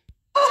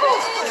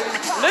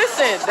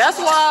 Listen, that's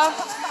why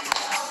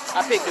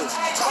I picked you.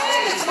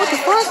 What the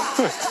fuck?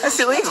 That's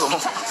illegal.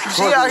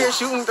 She out here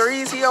shooting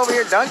threes, he over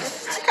here dunking.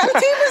 What kind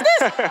of team is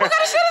this? What kind of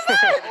shit is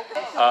that?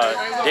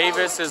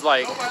 Davis is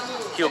like,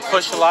 he'll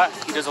push a lot.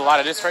 He does a lot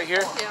of this right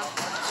here.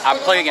 I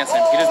play against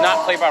him. He does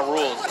not play by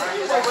rules.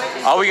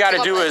 All we gotta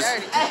do is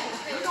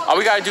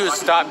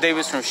stop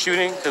Davis from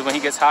shooting, because when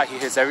he gets hot, he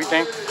hits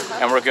everything,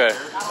 and we're good.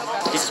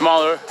 He's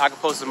smaller. I can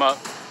post him up.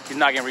 He's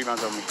not getting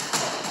rebounds on me.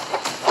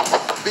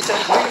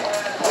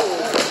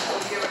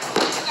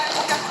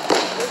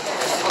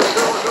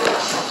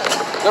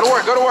 Go to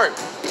work, go to work.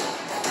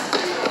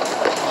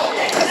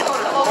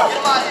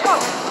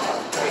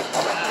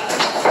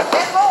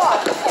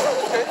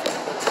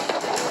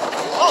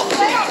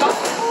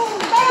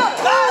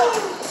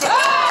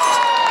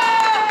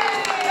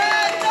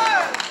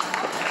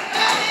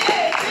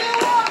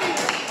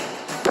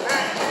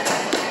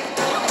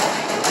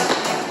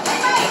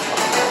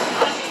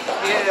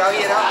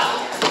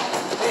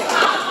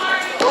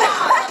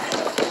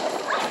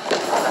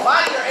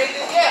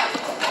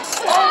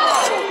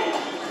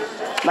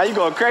 Now you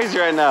going crazy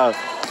right now. Nah,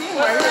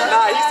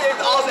 he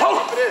saved all the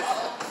for this.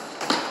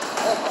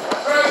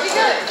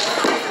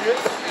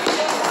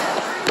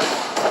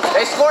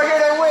 They score here,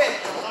 they win.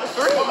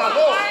 Three.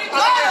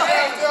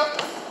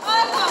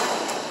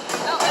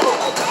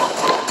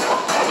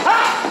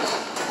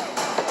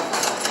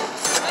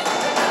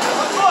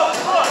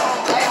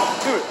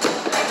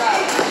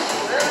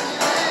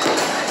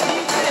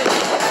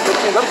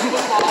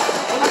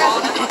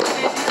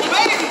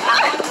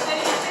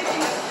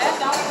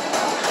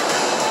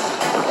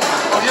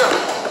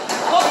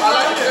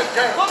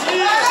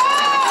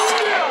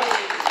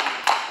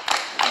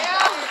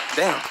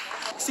 Damn.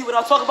 See what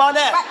I'm talking about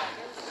now?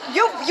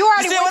 You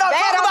already see what I'm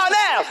talking about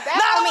now?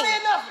 Not me.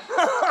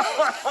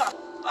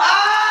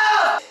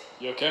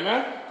 You okay,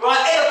 man? Bro, I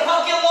ate a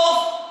pumpkin loaf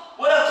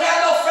with a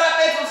caramel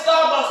frappe from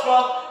Starbucks, bro,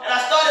 and I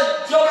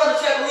started jumping on the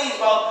trampoline,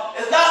 bro.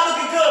 It's not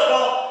looking good,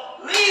 bro.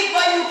 Leave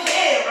when you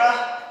can, bro.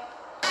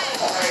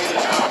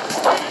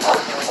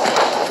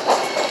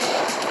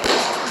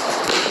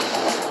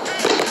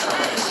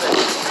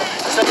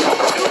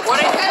 What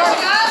is it?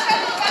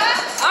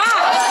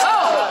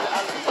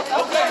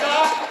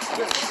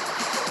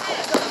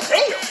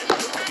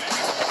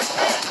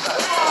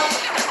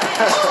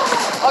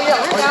 Oh yeah,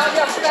 we're down,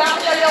 yeah, we're down,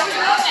 yeah, we're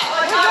down.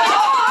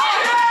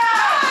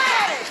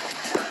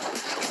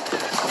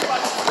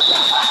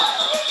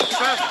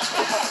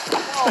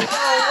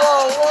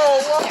 Whoa.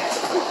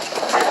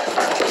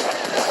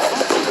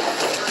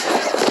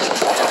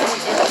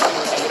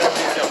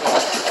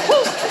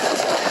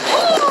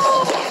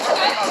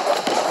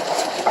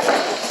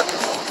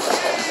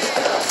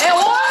 And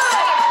what?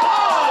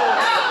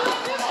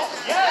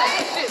 Yeah,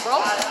 shit, bro.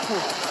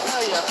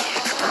 Hell yeah.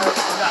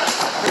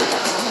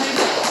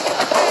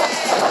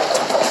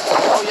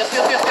 Oh, yes.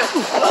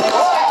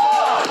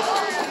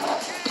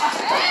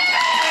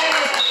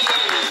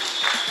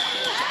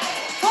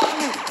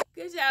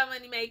 Good job,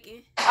 money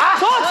making.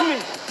 Talk to me!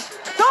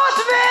 Talk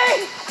to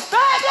me!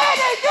 Bad day,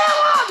 they still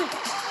want me!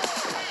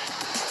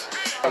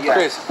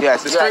 Chris,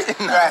 yes, you're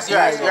ass, bro.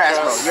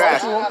 You're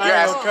ass. No.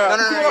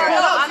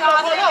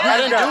 I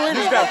didn't do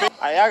anything.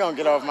 Hey, y'all gonna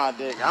get off my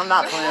dick. I'm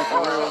not playing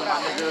for real,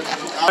 my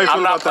nigga.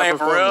 I'm not playing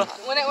for real.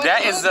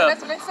 That is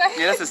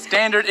that's a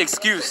standard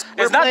excuse.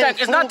 It's not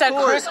that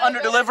Chris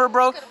under-deliver,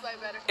 bro.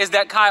 It's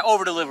that Kai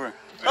over-deliver.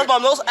 That's my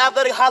most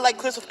athletic highlight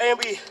clips of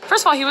A&B.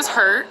 First of all, he was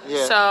hurt,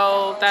 Yeah.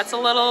 so that's a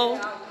little,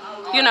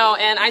 you know,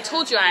 and I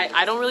told you,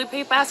 I don't really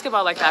play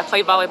basketball like that. I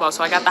play volleyball,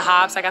 so I got the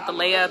hops, I got the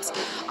layups.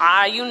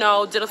 I, you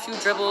know, did a few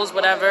dribbles,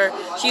 whatever.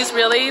 He's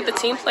really the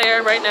team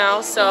player right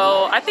now,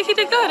 so I think he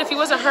did good. If he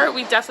wasn't hurt,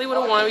 we definitely would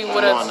have won. We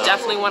would have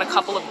definitely won a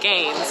couple of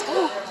games.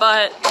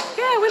 But,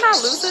 yeah, we're not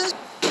losing.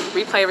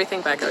 Replay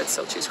everything back, I would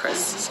still choose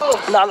Chris.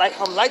 Nah,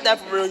 I'm like that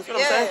for real, you feel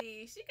what I'm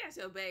saying? She got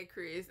your back,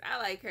 Chris. I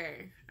like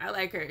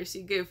her.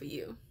 She good for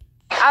you.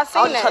 I seen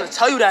I was just trying to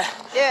tell you that.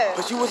 Yeah.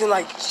 But you wasn't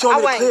like showing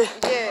me the clear.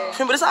 Yeah.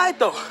 But it's alright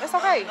though. It's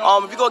okay.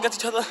 If you go against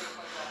each other,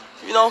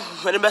 you know,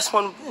 may the best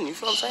one win, you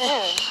feel what I'm saying?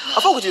 Yeah. I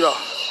fuck with you though.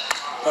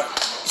 But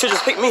you should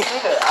just pick me. I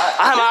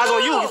have my eyes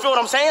on you, you feel what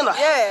I'm saying? Like,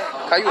 yeah.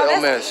 How you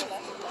L-Mez?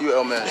 You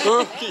L-Mez.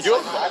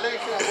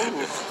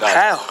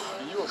 How?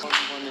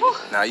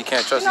 Nah, you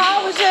can't trust No, me.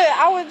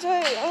 I was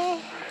just.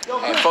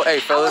 Hey,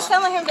 fellas. I was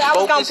telling him that I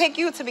was gonna pick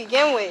you to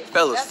begin with.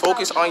 Fellas,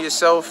 focus on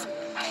yourself.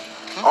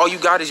 All you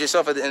got is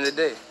yourself at the end of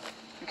the day.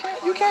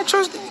 You can't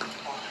trust it.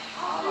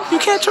 You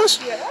can't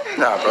trust it.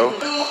 Nah, bro.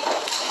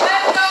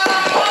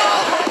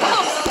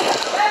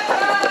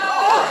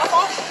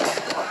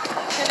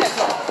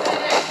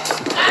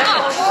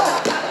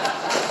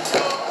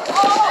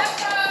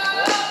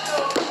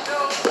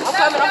 I'm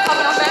coming, I'm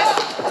back.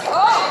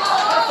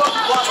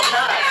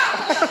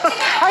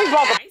 How you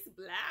block a Nice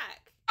black.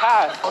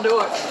 Kai, don't do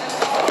it.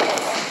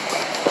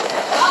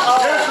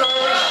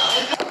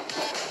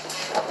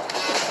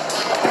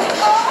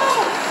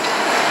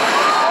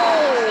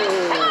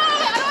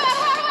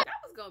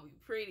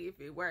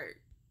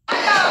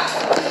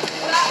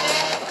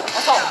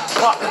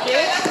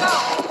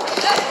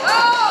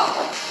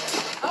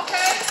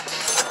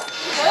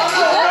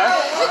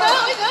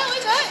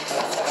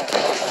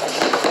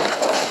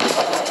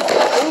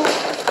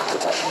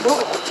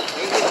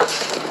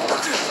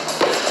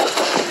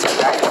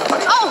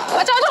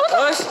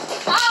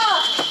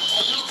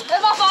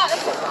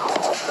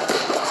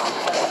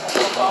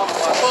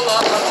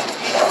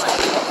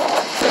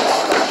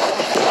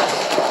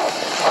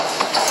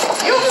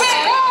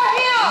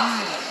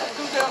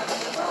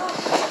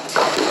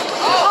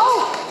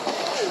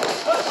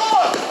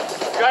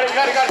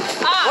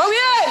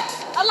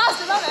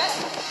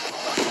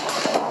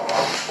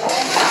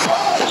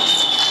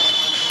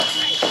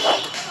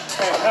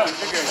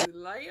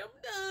 Slam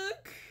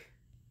dunk.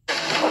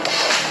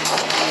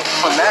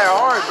 I'm mad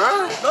hard,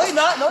 bro. No, you're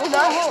not. No, you're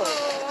not.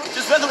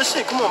 Just regular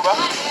shit. Come on, bro.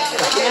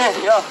 Yeah,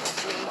 yo.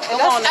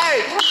 Come on.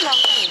 Hey.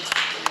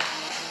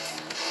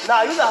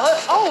 Nah, you got hurt.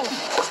 Oh.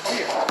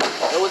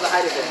 There was a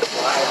height of it.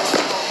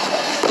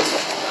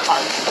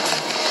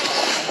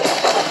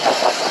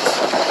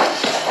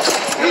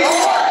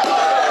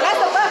 That's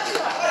a bucket.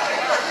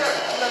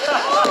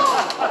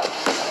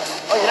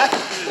 Oh, yeah,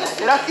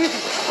 that's easy.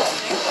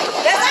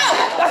 That's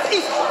out. That's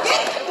easy.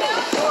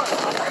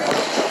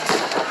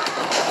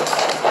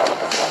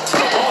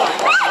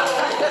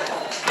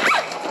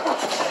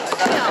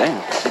 Damn.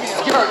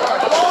 Give her.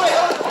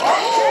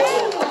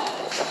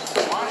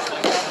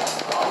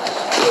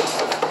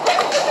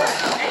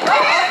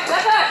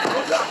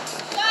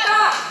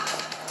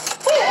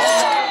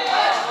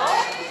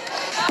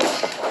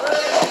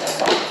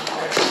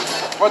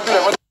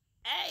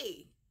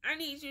 Hey, I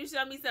need you to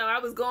show me something. I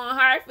was going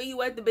hard for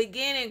you at the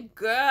beginning,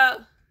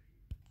 girl.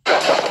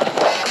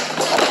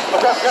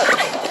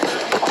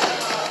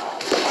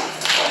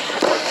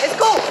 It's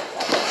cool.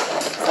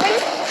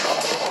 Sweet.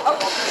 Oh,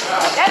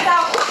 that's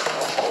out.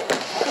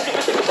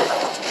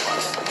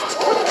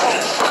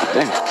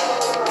 Damn.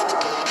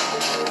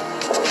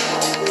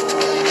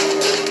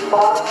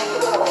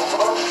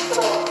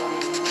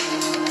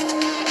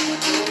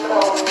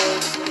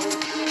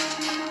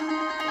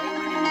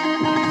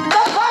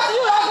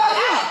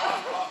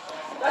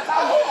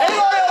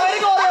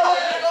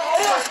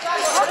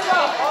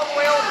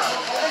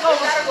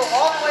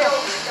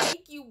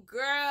 Thank you,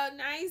 girl.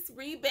 Nice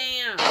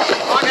rebound.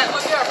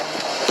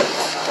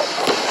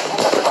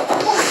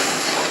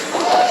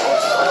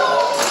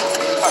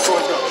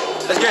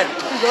 Let's get it.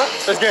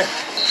 Let's get it.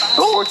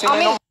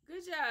 14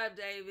 Good job,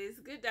 Davis.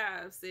 Good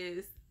job,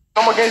 sis.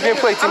 No more games being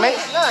played, teammate.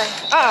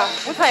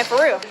 We playing for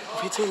real.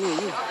 Between me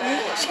and you,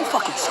 she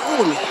fucking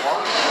sold me.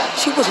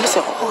 She was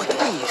missing all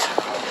threes.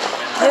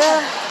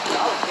 Yeah.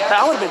 Like,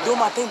 I would have been doing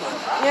my thing, but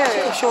Yeah. she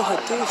kept showing her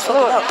things,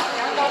 fucking up.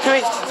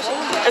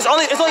 It's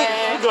only,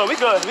 we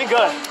good.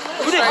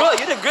 You did good.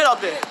 You did good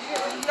out there.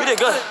 You did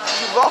good.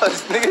 You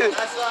lost, nigga.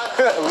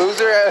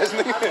 Loser ass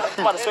nigga.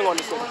 I'm about to swing on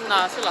this thing.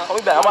 Nah, chill out. I'll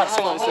be back. I'm about to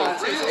swing on this thing.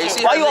 Hey,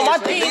 see Why how you on my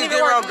niggas- team? niggas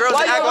get around girls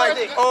and act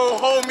like, oh,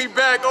 hold me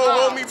back, oh,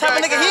 hold me back. Type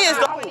of nigga he is,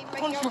 though.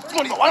 Punish you,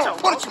 my nigga.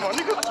 Punish you, my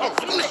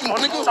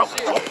nigga.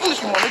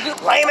 Punish you, my nigga.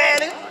 Lame man,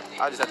 nigga.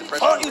 I just have to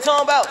press. What you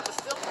talking about?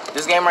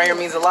 This game right here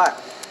means a lot.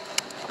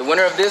 The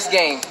winner of this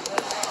game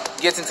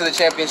gets into the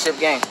championship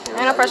game.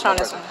 Ain't no pressure on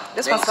this one.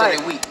 This one's Thanks tight.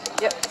 to the week.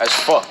 Yep. That's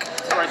fuck.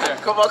 Right there.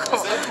 Come on.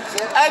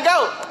 Hey,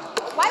 go.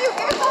 Why you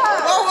here for?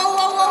 Whoa.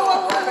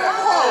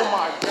 Oh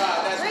my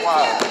God, that's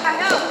wild.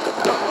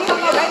 He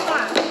gonna go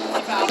baseline.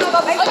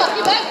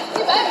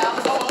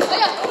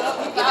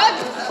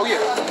 Oh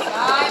yeah.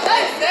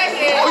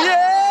 Second. Oh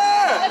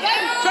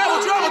yeah. Travel.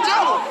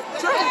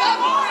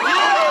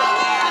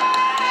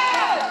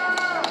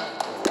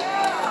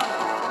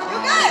 You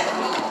good?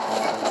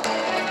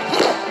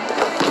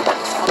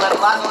 I'm gonna let a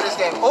lot know this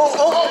game. Oh.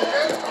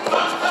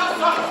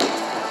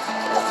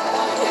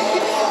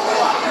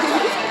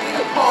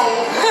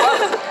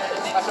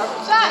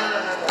 Shot.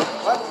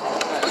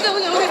 We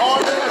good.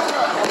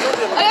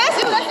 Hey, that's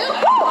you. Let's go.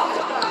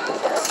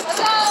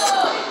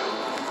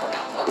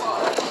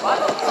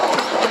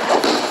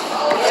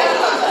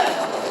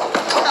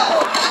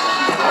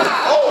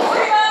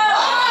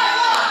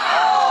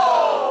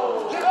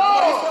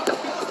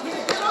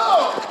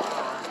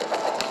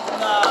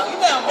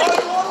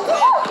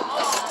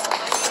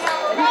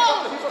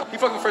 He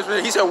fucking first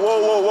minute. He said,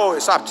 whoa.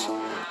 It stopped.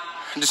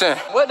 I'm just saying.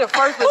 What the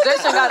first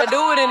possession got to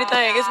do with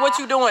anything? It's what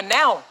you doing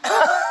now.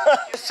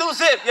 It's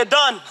 2-zip. You're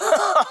done.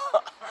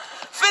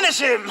 Finish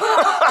him.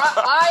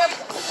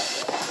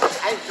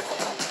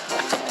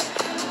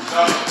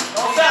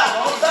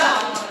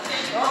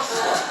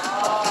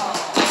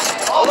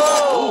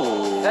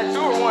 Oh. That 2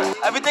 or 1?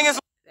 Everything is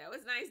That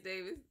was nice,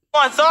 Davis.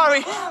 one.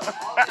 Sorry.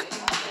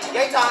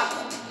 Game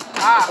time.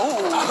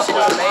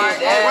 Right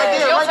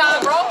there. Your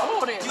time, bro.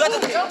 You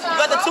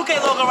got the 2K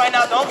logo right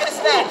now. Don't get it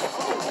snatched.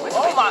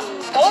 Oh my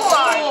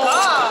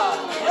God.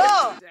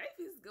 Yo.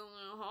 Davis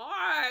going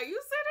hard. You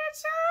see that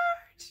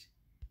charge?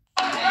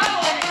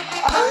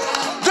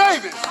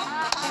 Davis!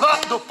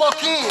 Lock the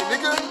fuck in,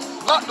 nigga.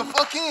 Lock the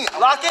fuck in.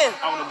 Lock in.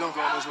 I want to dunk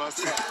on this one.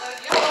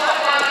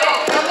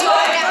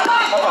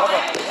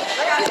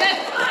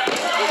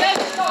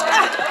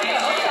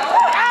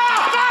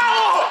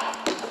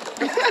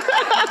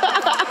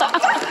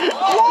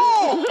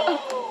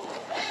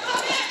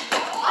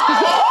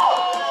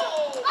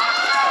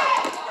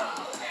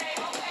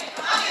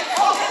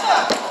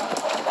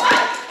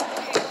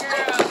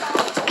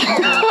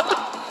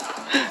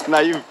 Nah,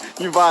 you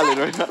violent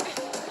right now.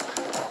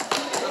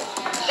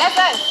 That's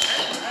us.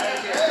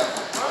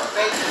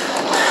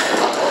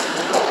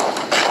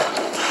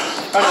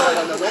 No,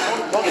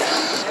 don't get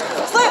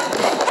Slip.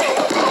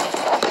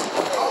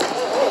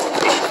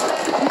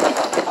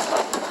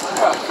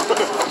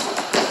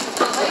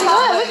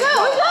 We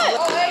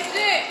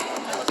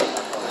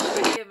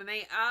good. Giving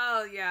they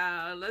all,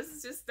 y'all.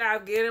 Let's just should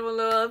stop giving them a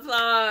little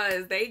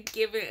applause. They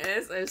giving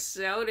us a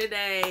show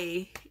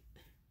today.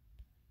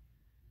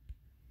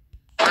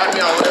 Get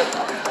him.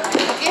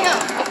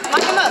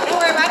 Lock him up. Don't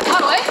worry about it.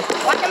 Oh, what?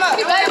 Lock him up.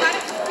 Don't worry about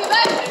it. Get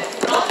back.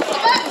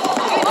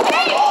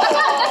 Okay. That's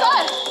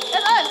us.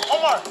 That's us.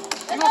 Omar.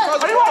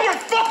 Are you out of your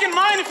fucking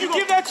mind if you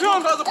give that to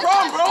him? Cause a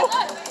problem, bro.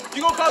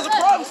 You gonna cause a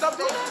problem. Stop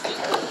doing it.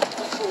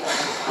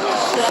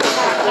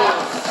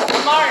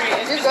 Amari,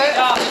 you're good.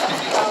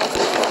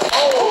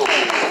 Oh.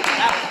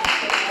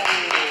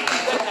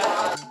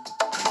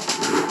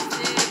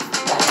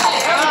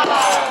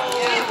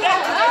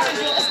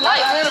 That's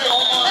light.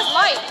 That's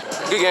light.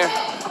 Good game.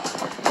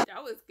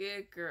 That was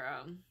good,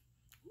 girl.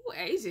 Ooh,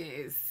 Asian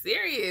is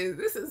serious.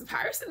 This is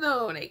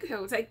personal. They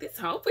could take this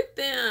home with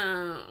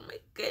them. My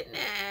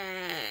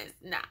goodness.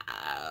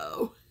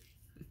 No.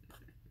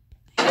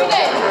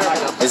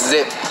 This is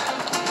it.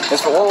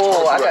 It's for,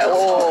 whoa, I got,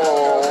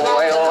 whoa,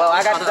 wait,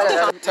 I got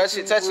to touch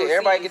it.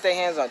 Everybody get their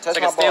hands on. Touch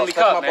my balls.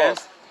 Touch my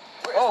balls.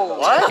 Oh,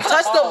 what?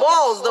 Touch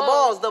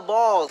the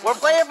balls. We're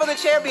playing for the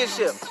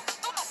championship.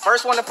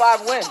 First 1 to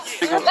 5 wins.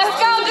 Let's go, dude.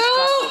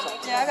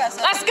 Yeah, I got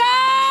some. Let's go.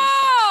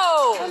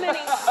 How many?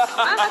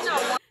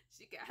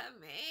 She got her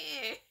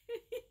man.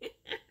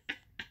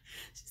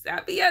 She said,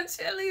 I'll be your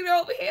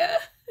cheerleader over here.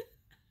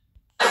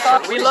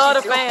 We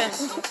love the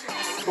fans.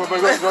 Go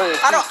ahead.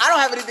 I don't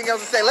have anything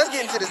else to say. Let's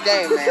get into this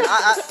game, man.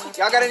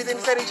 Y'all got anything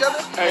to say to each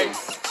other? Hey,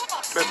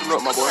 best of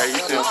luck, my boy. Hey, you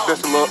too.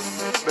 Best of luck.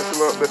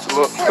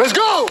 Let's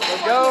go!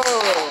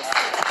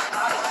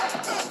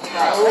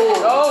 Ooh.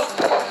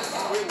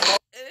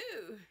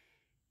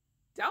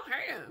 Don't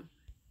hurt him.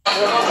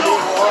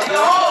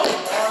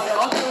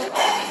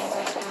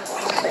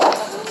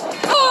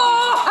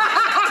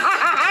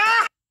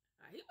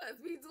 He must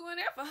be doing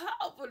that for her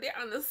over there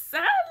on the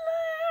sideline.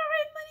 All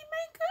right, money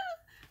maker.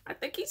 I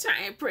think he's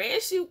trying to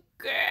impress you,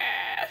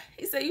 girl.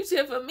 He said you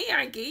cheer for me,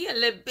 aren't you? A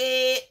little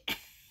bit.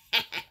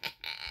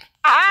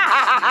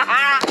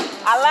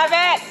 I love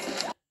it.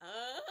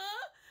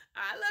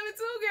 I love it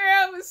too,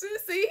 girl. But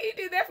see, he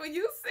did that for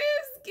you,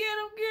 sis. Get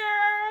him,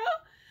 girl.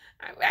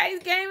 All right,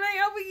 his game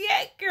ain't over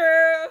yet,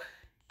 girl.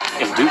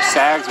 If Duke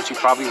sags, which he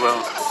probably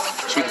will,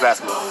 shoot the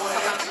basketball.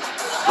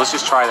 Let's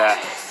just try that.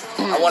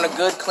 I want a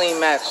good, clean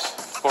match.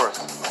 Of course.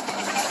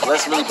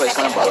 Let's really play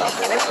slamball out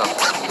there. Let's go.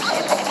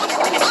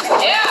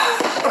 Yeah.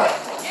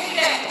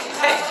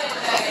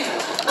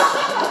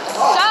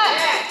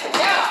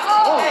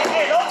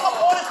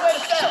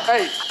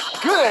 Hey,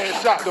 good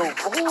ass shot though.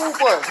 Oh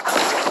boy.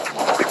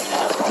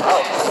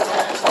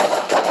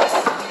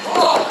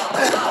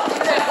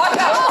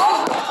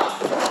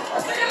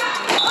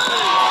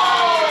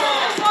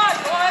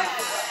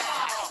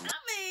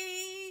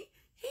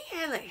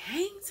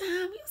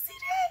 Time, you see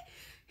that?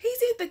 He's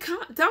hit the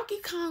Donkey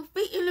Kong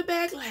feet in the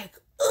back like,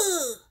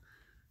 ugh.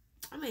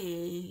 I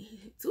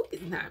mean, Duke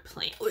is not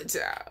playing with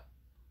y'all.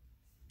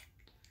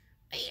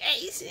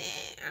 Asian.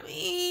 I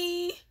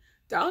mean,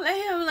 don't let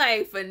him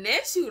like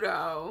finesse you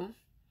though.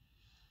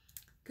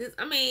 Cause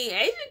I mean,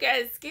 Asian got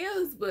his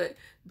skills, but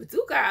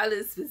Duke got all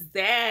this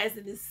pizzazz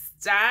and his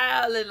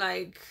style and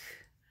like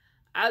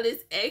all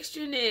this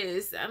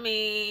extraness. I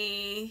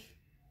mean.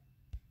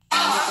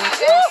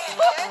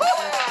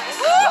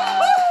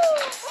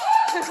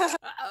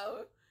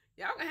 Uh-oh.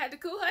 Y'all gonna have to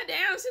cool her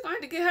down. She's gonna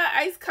have to get her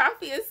iced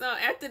coffee or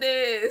something after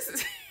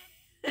this.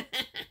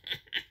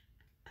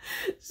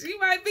 She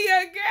might be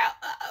a girl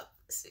up.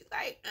 She's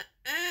like,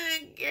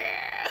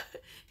 girl.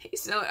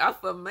 He's showing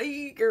off for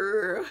me,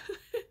 girl.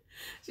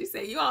 She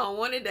said, you don't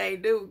want to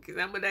date Duke, because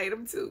I'm gonna date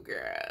him too,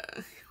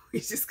 girl. We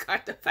just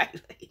got to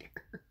fight later.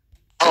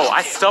 Oh,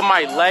 I stubbed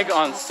my leg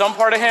on some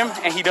part of him,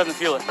 and he doesn't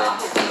feel it.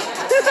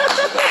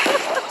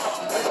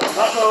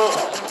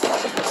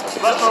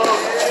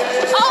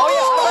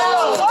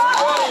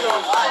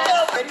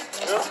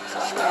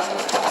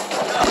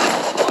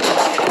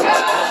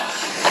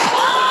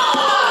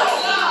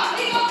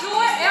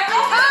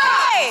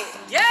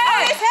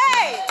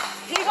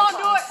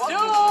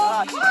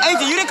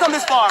 Angel, you didn't come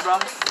this far, bro.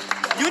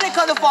 You didn't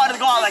come this far to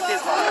go out like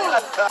this, bro.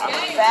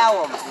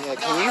 Foul him. Yeah,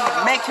 can you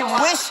make him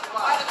wish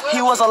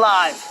he was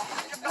alive?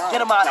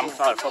 Get him out of here.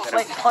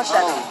 Punch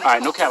that dude. All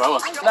right, no cap, I will.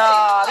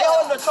 Nah, they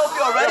holding the trophy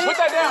already. Put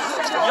that down.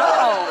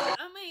 Yo.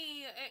 I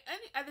mean, in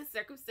any other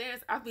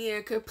circumstance, I'll be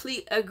in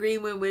complete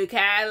agreement with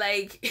Kai.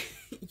 Like,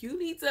 you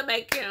need to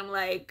make him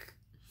like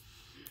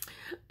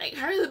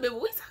her a little bit.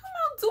 But we talking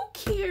about Duke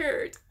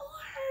here.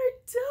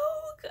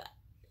 Duke.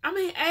 I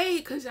mean,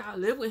 because y'all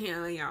live with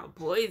him and y'all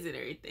boys and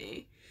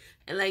everything.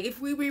 And like, if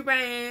we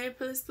rebrand,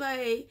 let's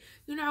play,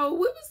 you know,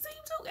 we would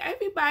seem to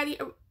everybody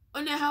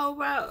on the whole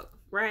road,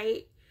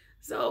 right?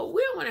 So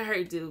we don't want to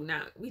hurt Duke.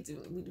 No, we do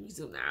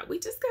not. We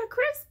just got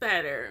Chris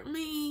better. I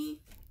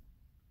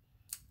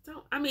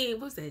mean,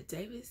 what's that,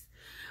 Davis?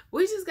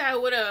 We just got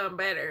Woodham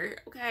better,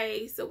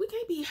 okay? So we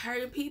can't be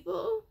hurting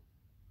people.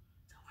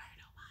 Don't hurt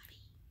nobody.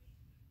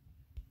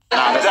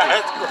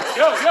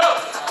 Yo.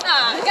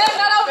 Nah, get it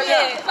not over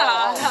yet.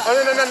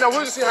 No.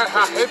 We'll just see how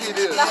heavy it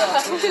is.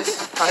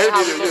 How heavy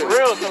it is.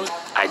 Real.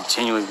 I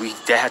genuinely, we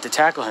had to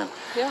tackle him.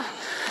 Yeah.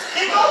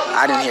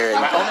 I didn't hear it.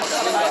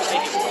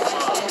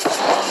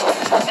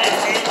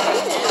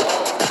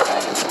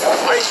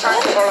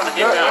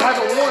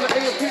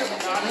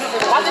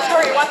 Watch this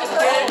hurry, watch this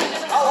hurry.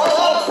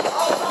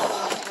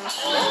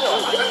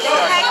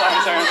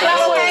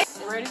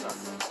 Ready?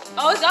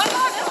 Oh, it's done?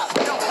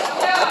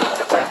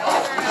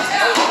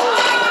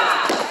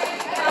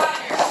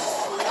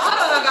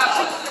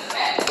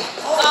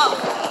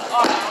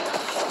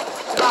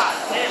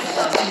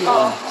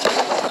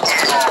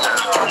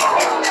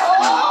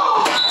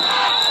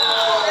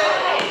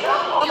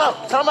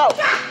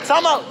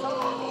 Time out.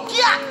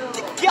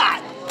 God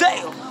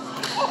damn.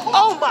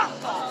 Oh my.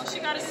 She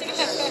got a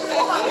secret.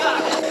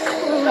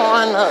 Come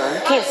on,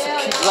 you can't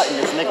keep letting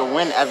this nigga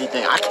win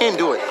everything. I can't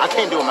do it.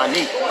 My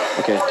knee.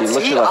 Okay, dude,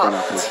 look your left right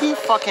now, please. He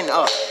fucking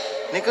up,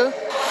 nigga.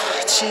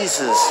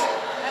 Jesus.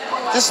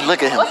 Just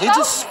look at him. He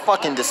just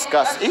fucking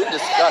disgusting. He's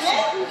disgusting.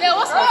 Yeah,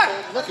 what's more?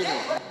 Look at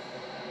him.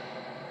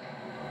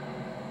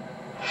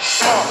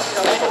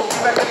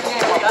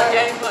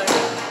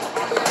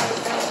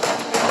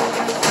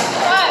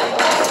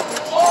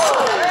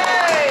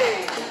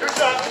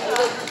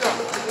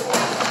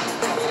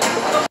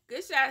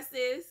 Good shot,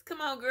 sis.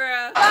 Come on,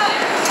 girl.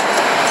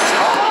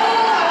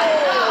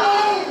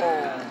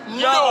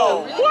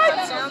 Yo, what?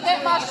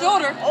 Hit my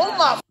shoulder. Oh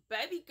my.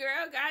 Baby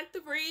girl got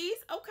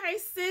threes. Okay,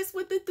 sis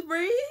with the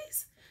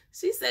threes.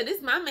 She said,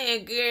 this my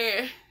man,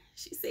 girl.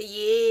 She said,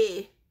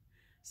 yeah.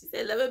 She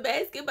said, love and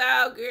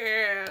basketball,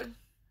 girl.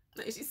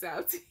 Like, she's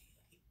salty.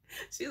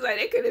 She's like,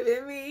 that could have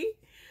been me.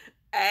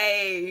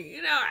 Hey,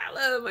 you know, I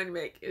love money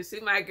making. She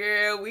my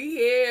girl. We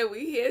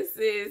here,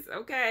 sis.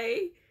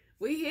 Okay?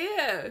 We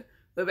here.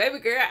 But baby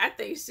girl, I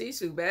think she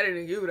shoot better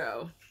than you,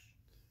 though.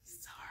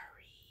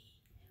 Sorry.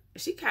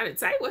 She kind of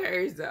tight with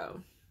hers,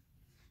 though.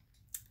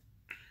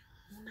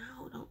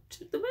 No, don't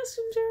shoot the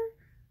messenger.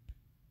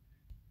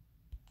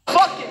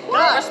 Fucking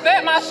God.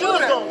 Respect my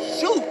shooter.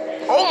 Shoot.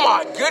 Oh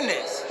my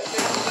goodness.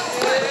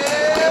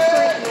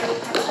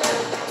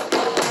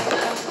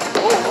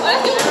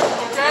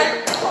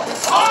 Okay.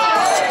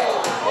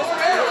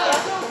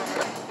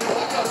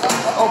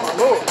 Oh my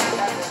Lord.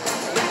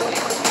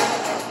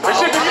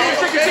 Shake it.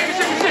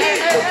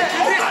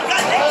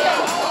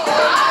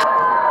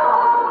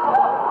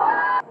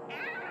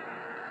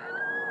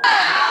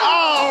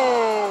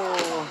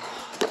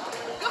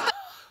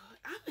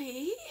 I mean,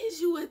 he hit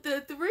you with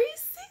the 360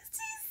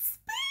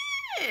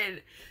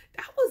 spin.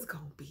 That was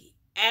gonna be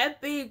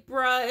epic,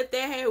 bro. If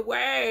that had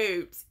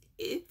worked.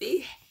 If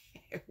it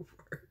had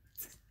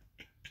worked.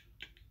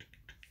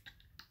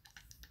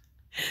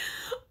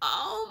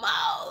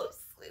 Almost.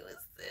 We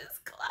was this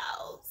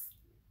close.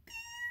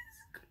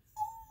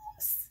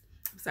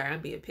 I'm sorry,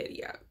 I'm being petty,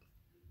 y'all.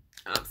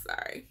 I'm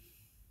sorry.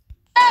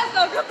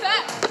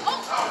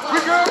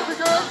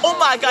 Oh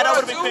my God, that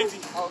would have been crazy.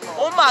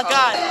 Oh my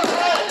God.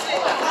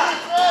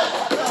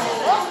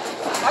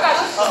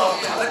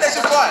 Let that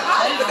shit fly.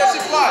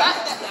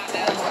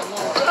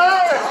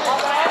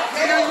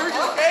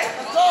 Okay?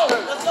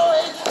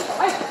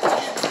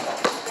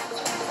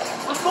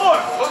 Let's go.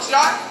 Hook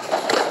shot.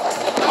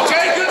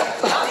 Okay, good.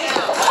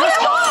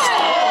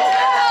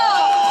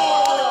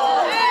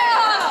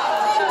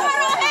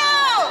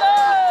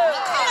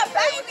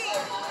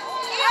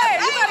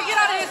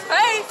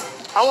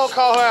 I won't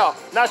call her out.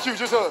 Not you,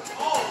 just her.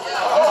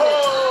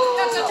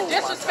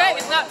 Disrespect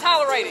is not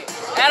tolerated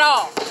at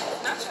all.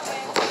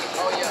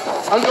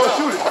 I'm gonna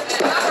shoot it.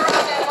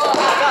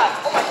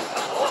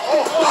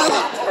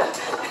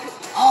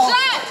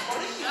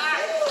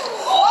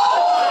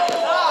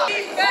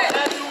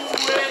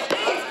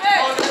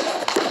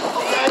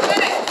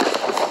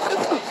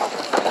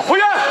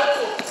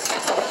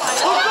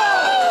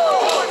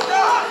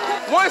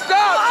 One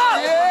stop.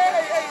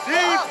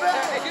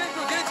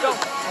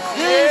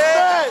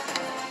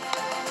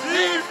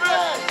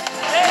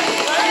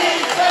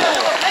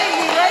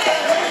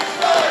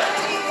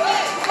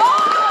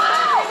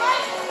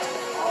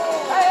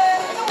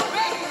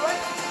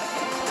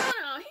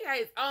 He got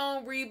his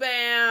own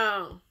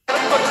rebound.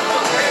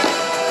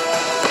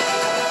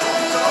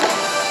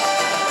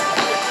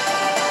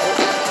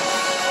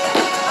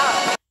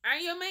 Are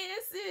you a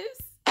man, sis?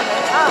 Oh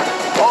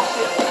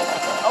shit.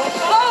 Oh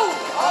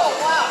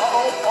wow.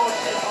 Oh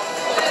shit.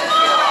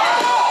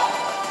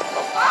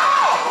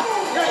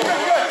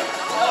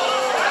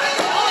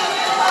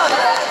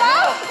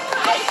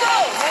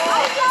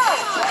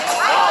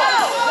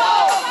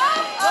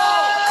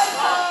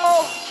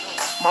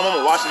 My mama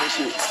watching this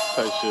shit.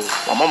 Type shit.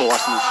 My mama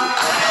watching this shit.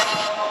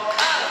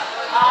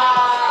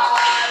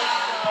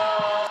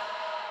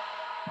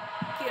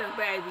 Get him,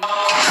 baby.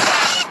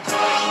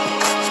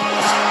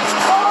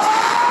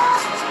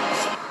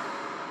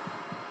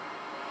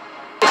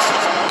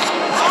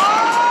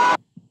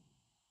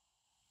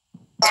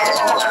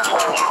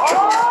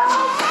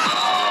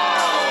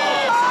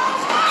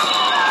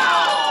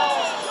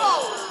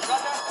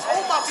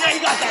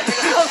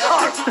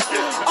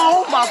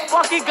 Oh my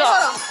fucking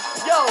God.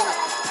 Yo,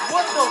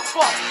 what the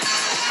fuck?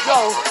 Yo.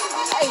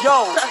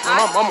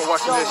 My mama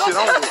watching that shit. I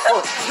don't give a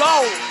fuck. Yo.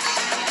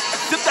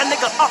 Dip that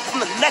nigga up from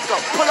the neck up.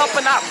 Pull up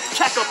and I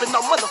check up and no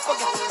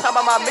motherfucking time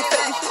about my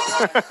mixtape and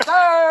shit.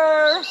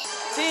 Sir,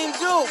 Team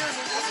Duke.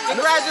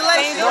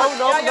 Congratulations. No.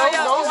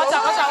 Watch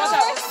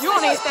out. You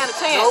don't even stand a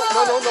chance.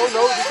 No.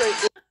 This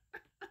ain't.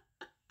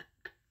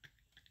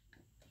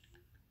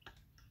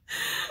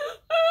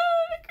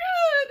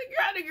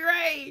 The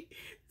gray.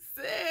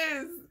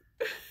 Sis.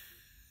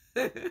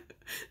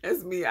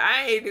 That's me.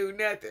 I ain't do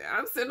nothing.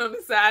 I'm sitting on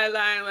the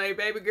sideline like,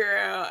 baby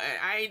girl, and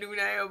I ain't do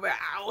nothing, but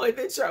I want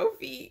the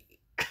trophy.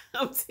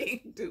 I'm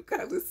Team Duke,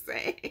 I was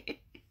saying.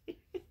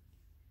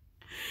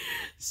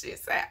 She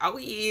said, oh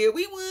yeah,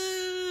 we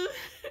won.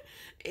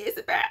 It's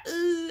about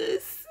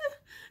us.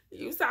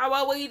 You saw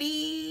what we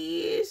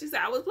did. She said,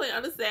 I was playing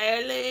on the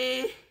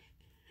sideline.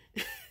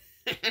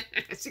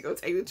 She gonna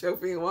take the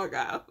trophy and walk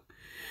out.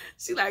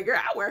 She like, girl,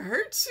 I would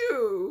hurt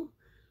you.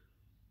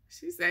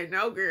 She said,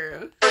 no,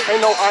 girl.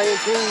 Ain't no iron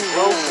team,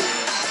 bro.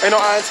 Ain't no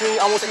iron team.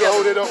 I want you to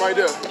hold it up right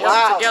there.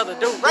 Wow. Together,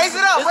 dude. Raise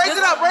it up, y'all.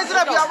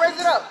 Raise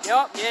it up.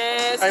 Yup,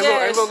 yes, Hey,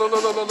 look.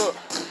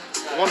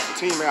 Wonderful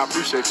team, man. I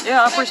appreciate you.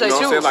 Yeah, I appreciate you.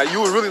 You know what I'm saying? Like,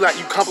 you were really like,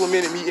 you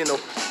complimented me in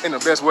the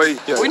best way.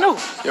 Yeah. We knew.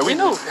 Yeah, we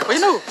knew.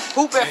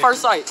 Hoop at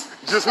first sight.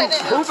 Just hoop.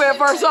 Hoop at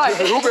first sight.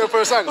 Hoop at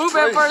first sight. Hoop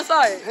at first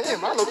sight.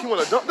 Damn, I low-key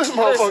want to dunk this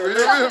motherfucker.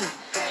 You feel me?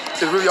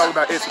 It's really all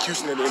about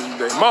execution at the end of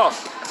the day. Ma,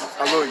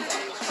 I love you.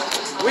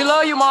 We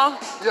love you, Mom.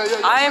 Yeah.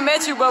 I ain't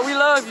met you, but we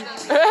love you.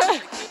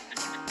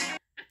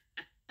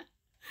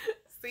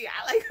 See,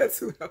 I like her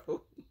too,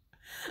 though.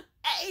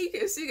 Hey,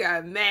 because she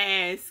got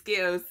mad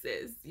skills,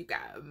 sis. You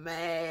got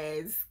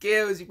mad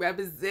skills. You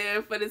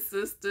represent for the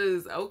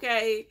sisters,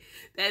 okay?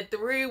 That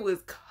 3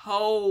 was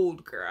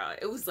cold, girl.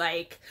 It was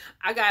like,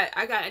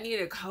 I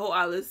needed a cold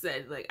all of a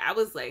sudden. Like, I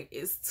was like,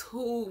 it's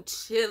too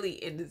chilly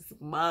in this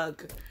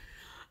mug.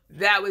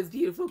 That was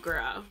beautiful,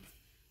 girl.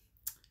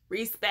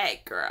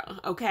 Respect, girl,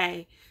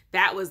 okay?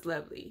 That was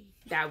lovely.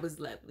 That was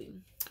lovely.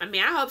 I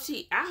mean, I hope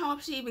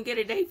she even get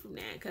a date from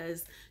that,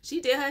 because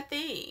she did her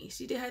thing.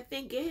 She did her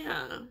thing, get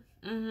him.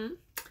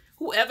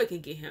 Whoever can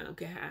get him,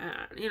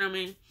 you know what I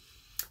mean?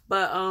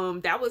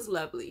 But that was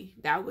lovely.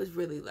 That was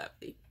really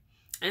lovely.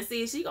 And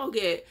see, she gonna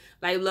get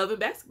like Love and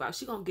Basketball.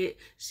 She gonna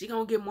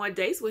get more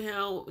dates with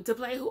him to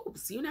play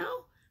hoops, you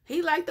know?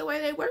 He liked the way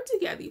they work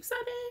together. You saw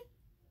that?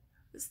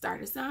 It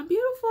started to sound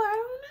beautiful.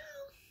 I don't know.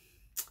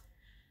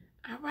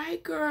 All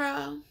right,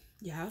 girl.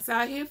 Y'all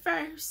saw it here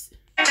first.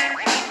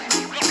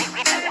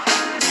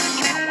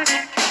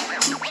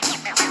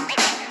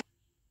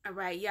 All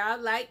right, y'all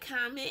like,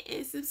 comment,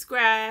 and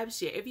subscribe.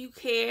 Share if you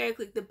care.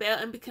 Click the bell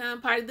and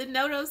become part of the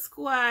Noto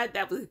Squad.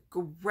 That was a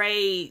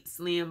great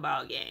slam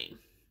ball game.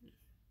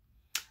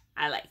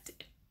 I liked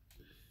it.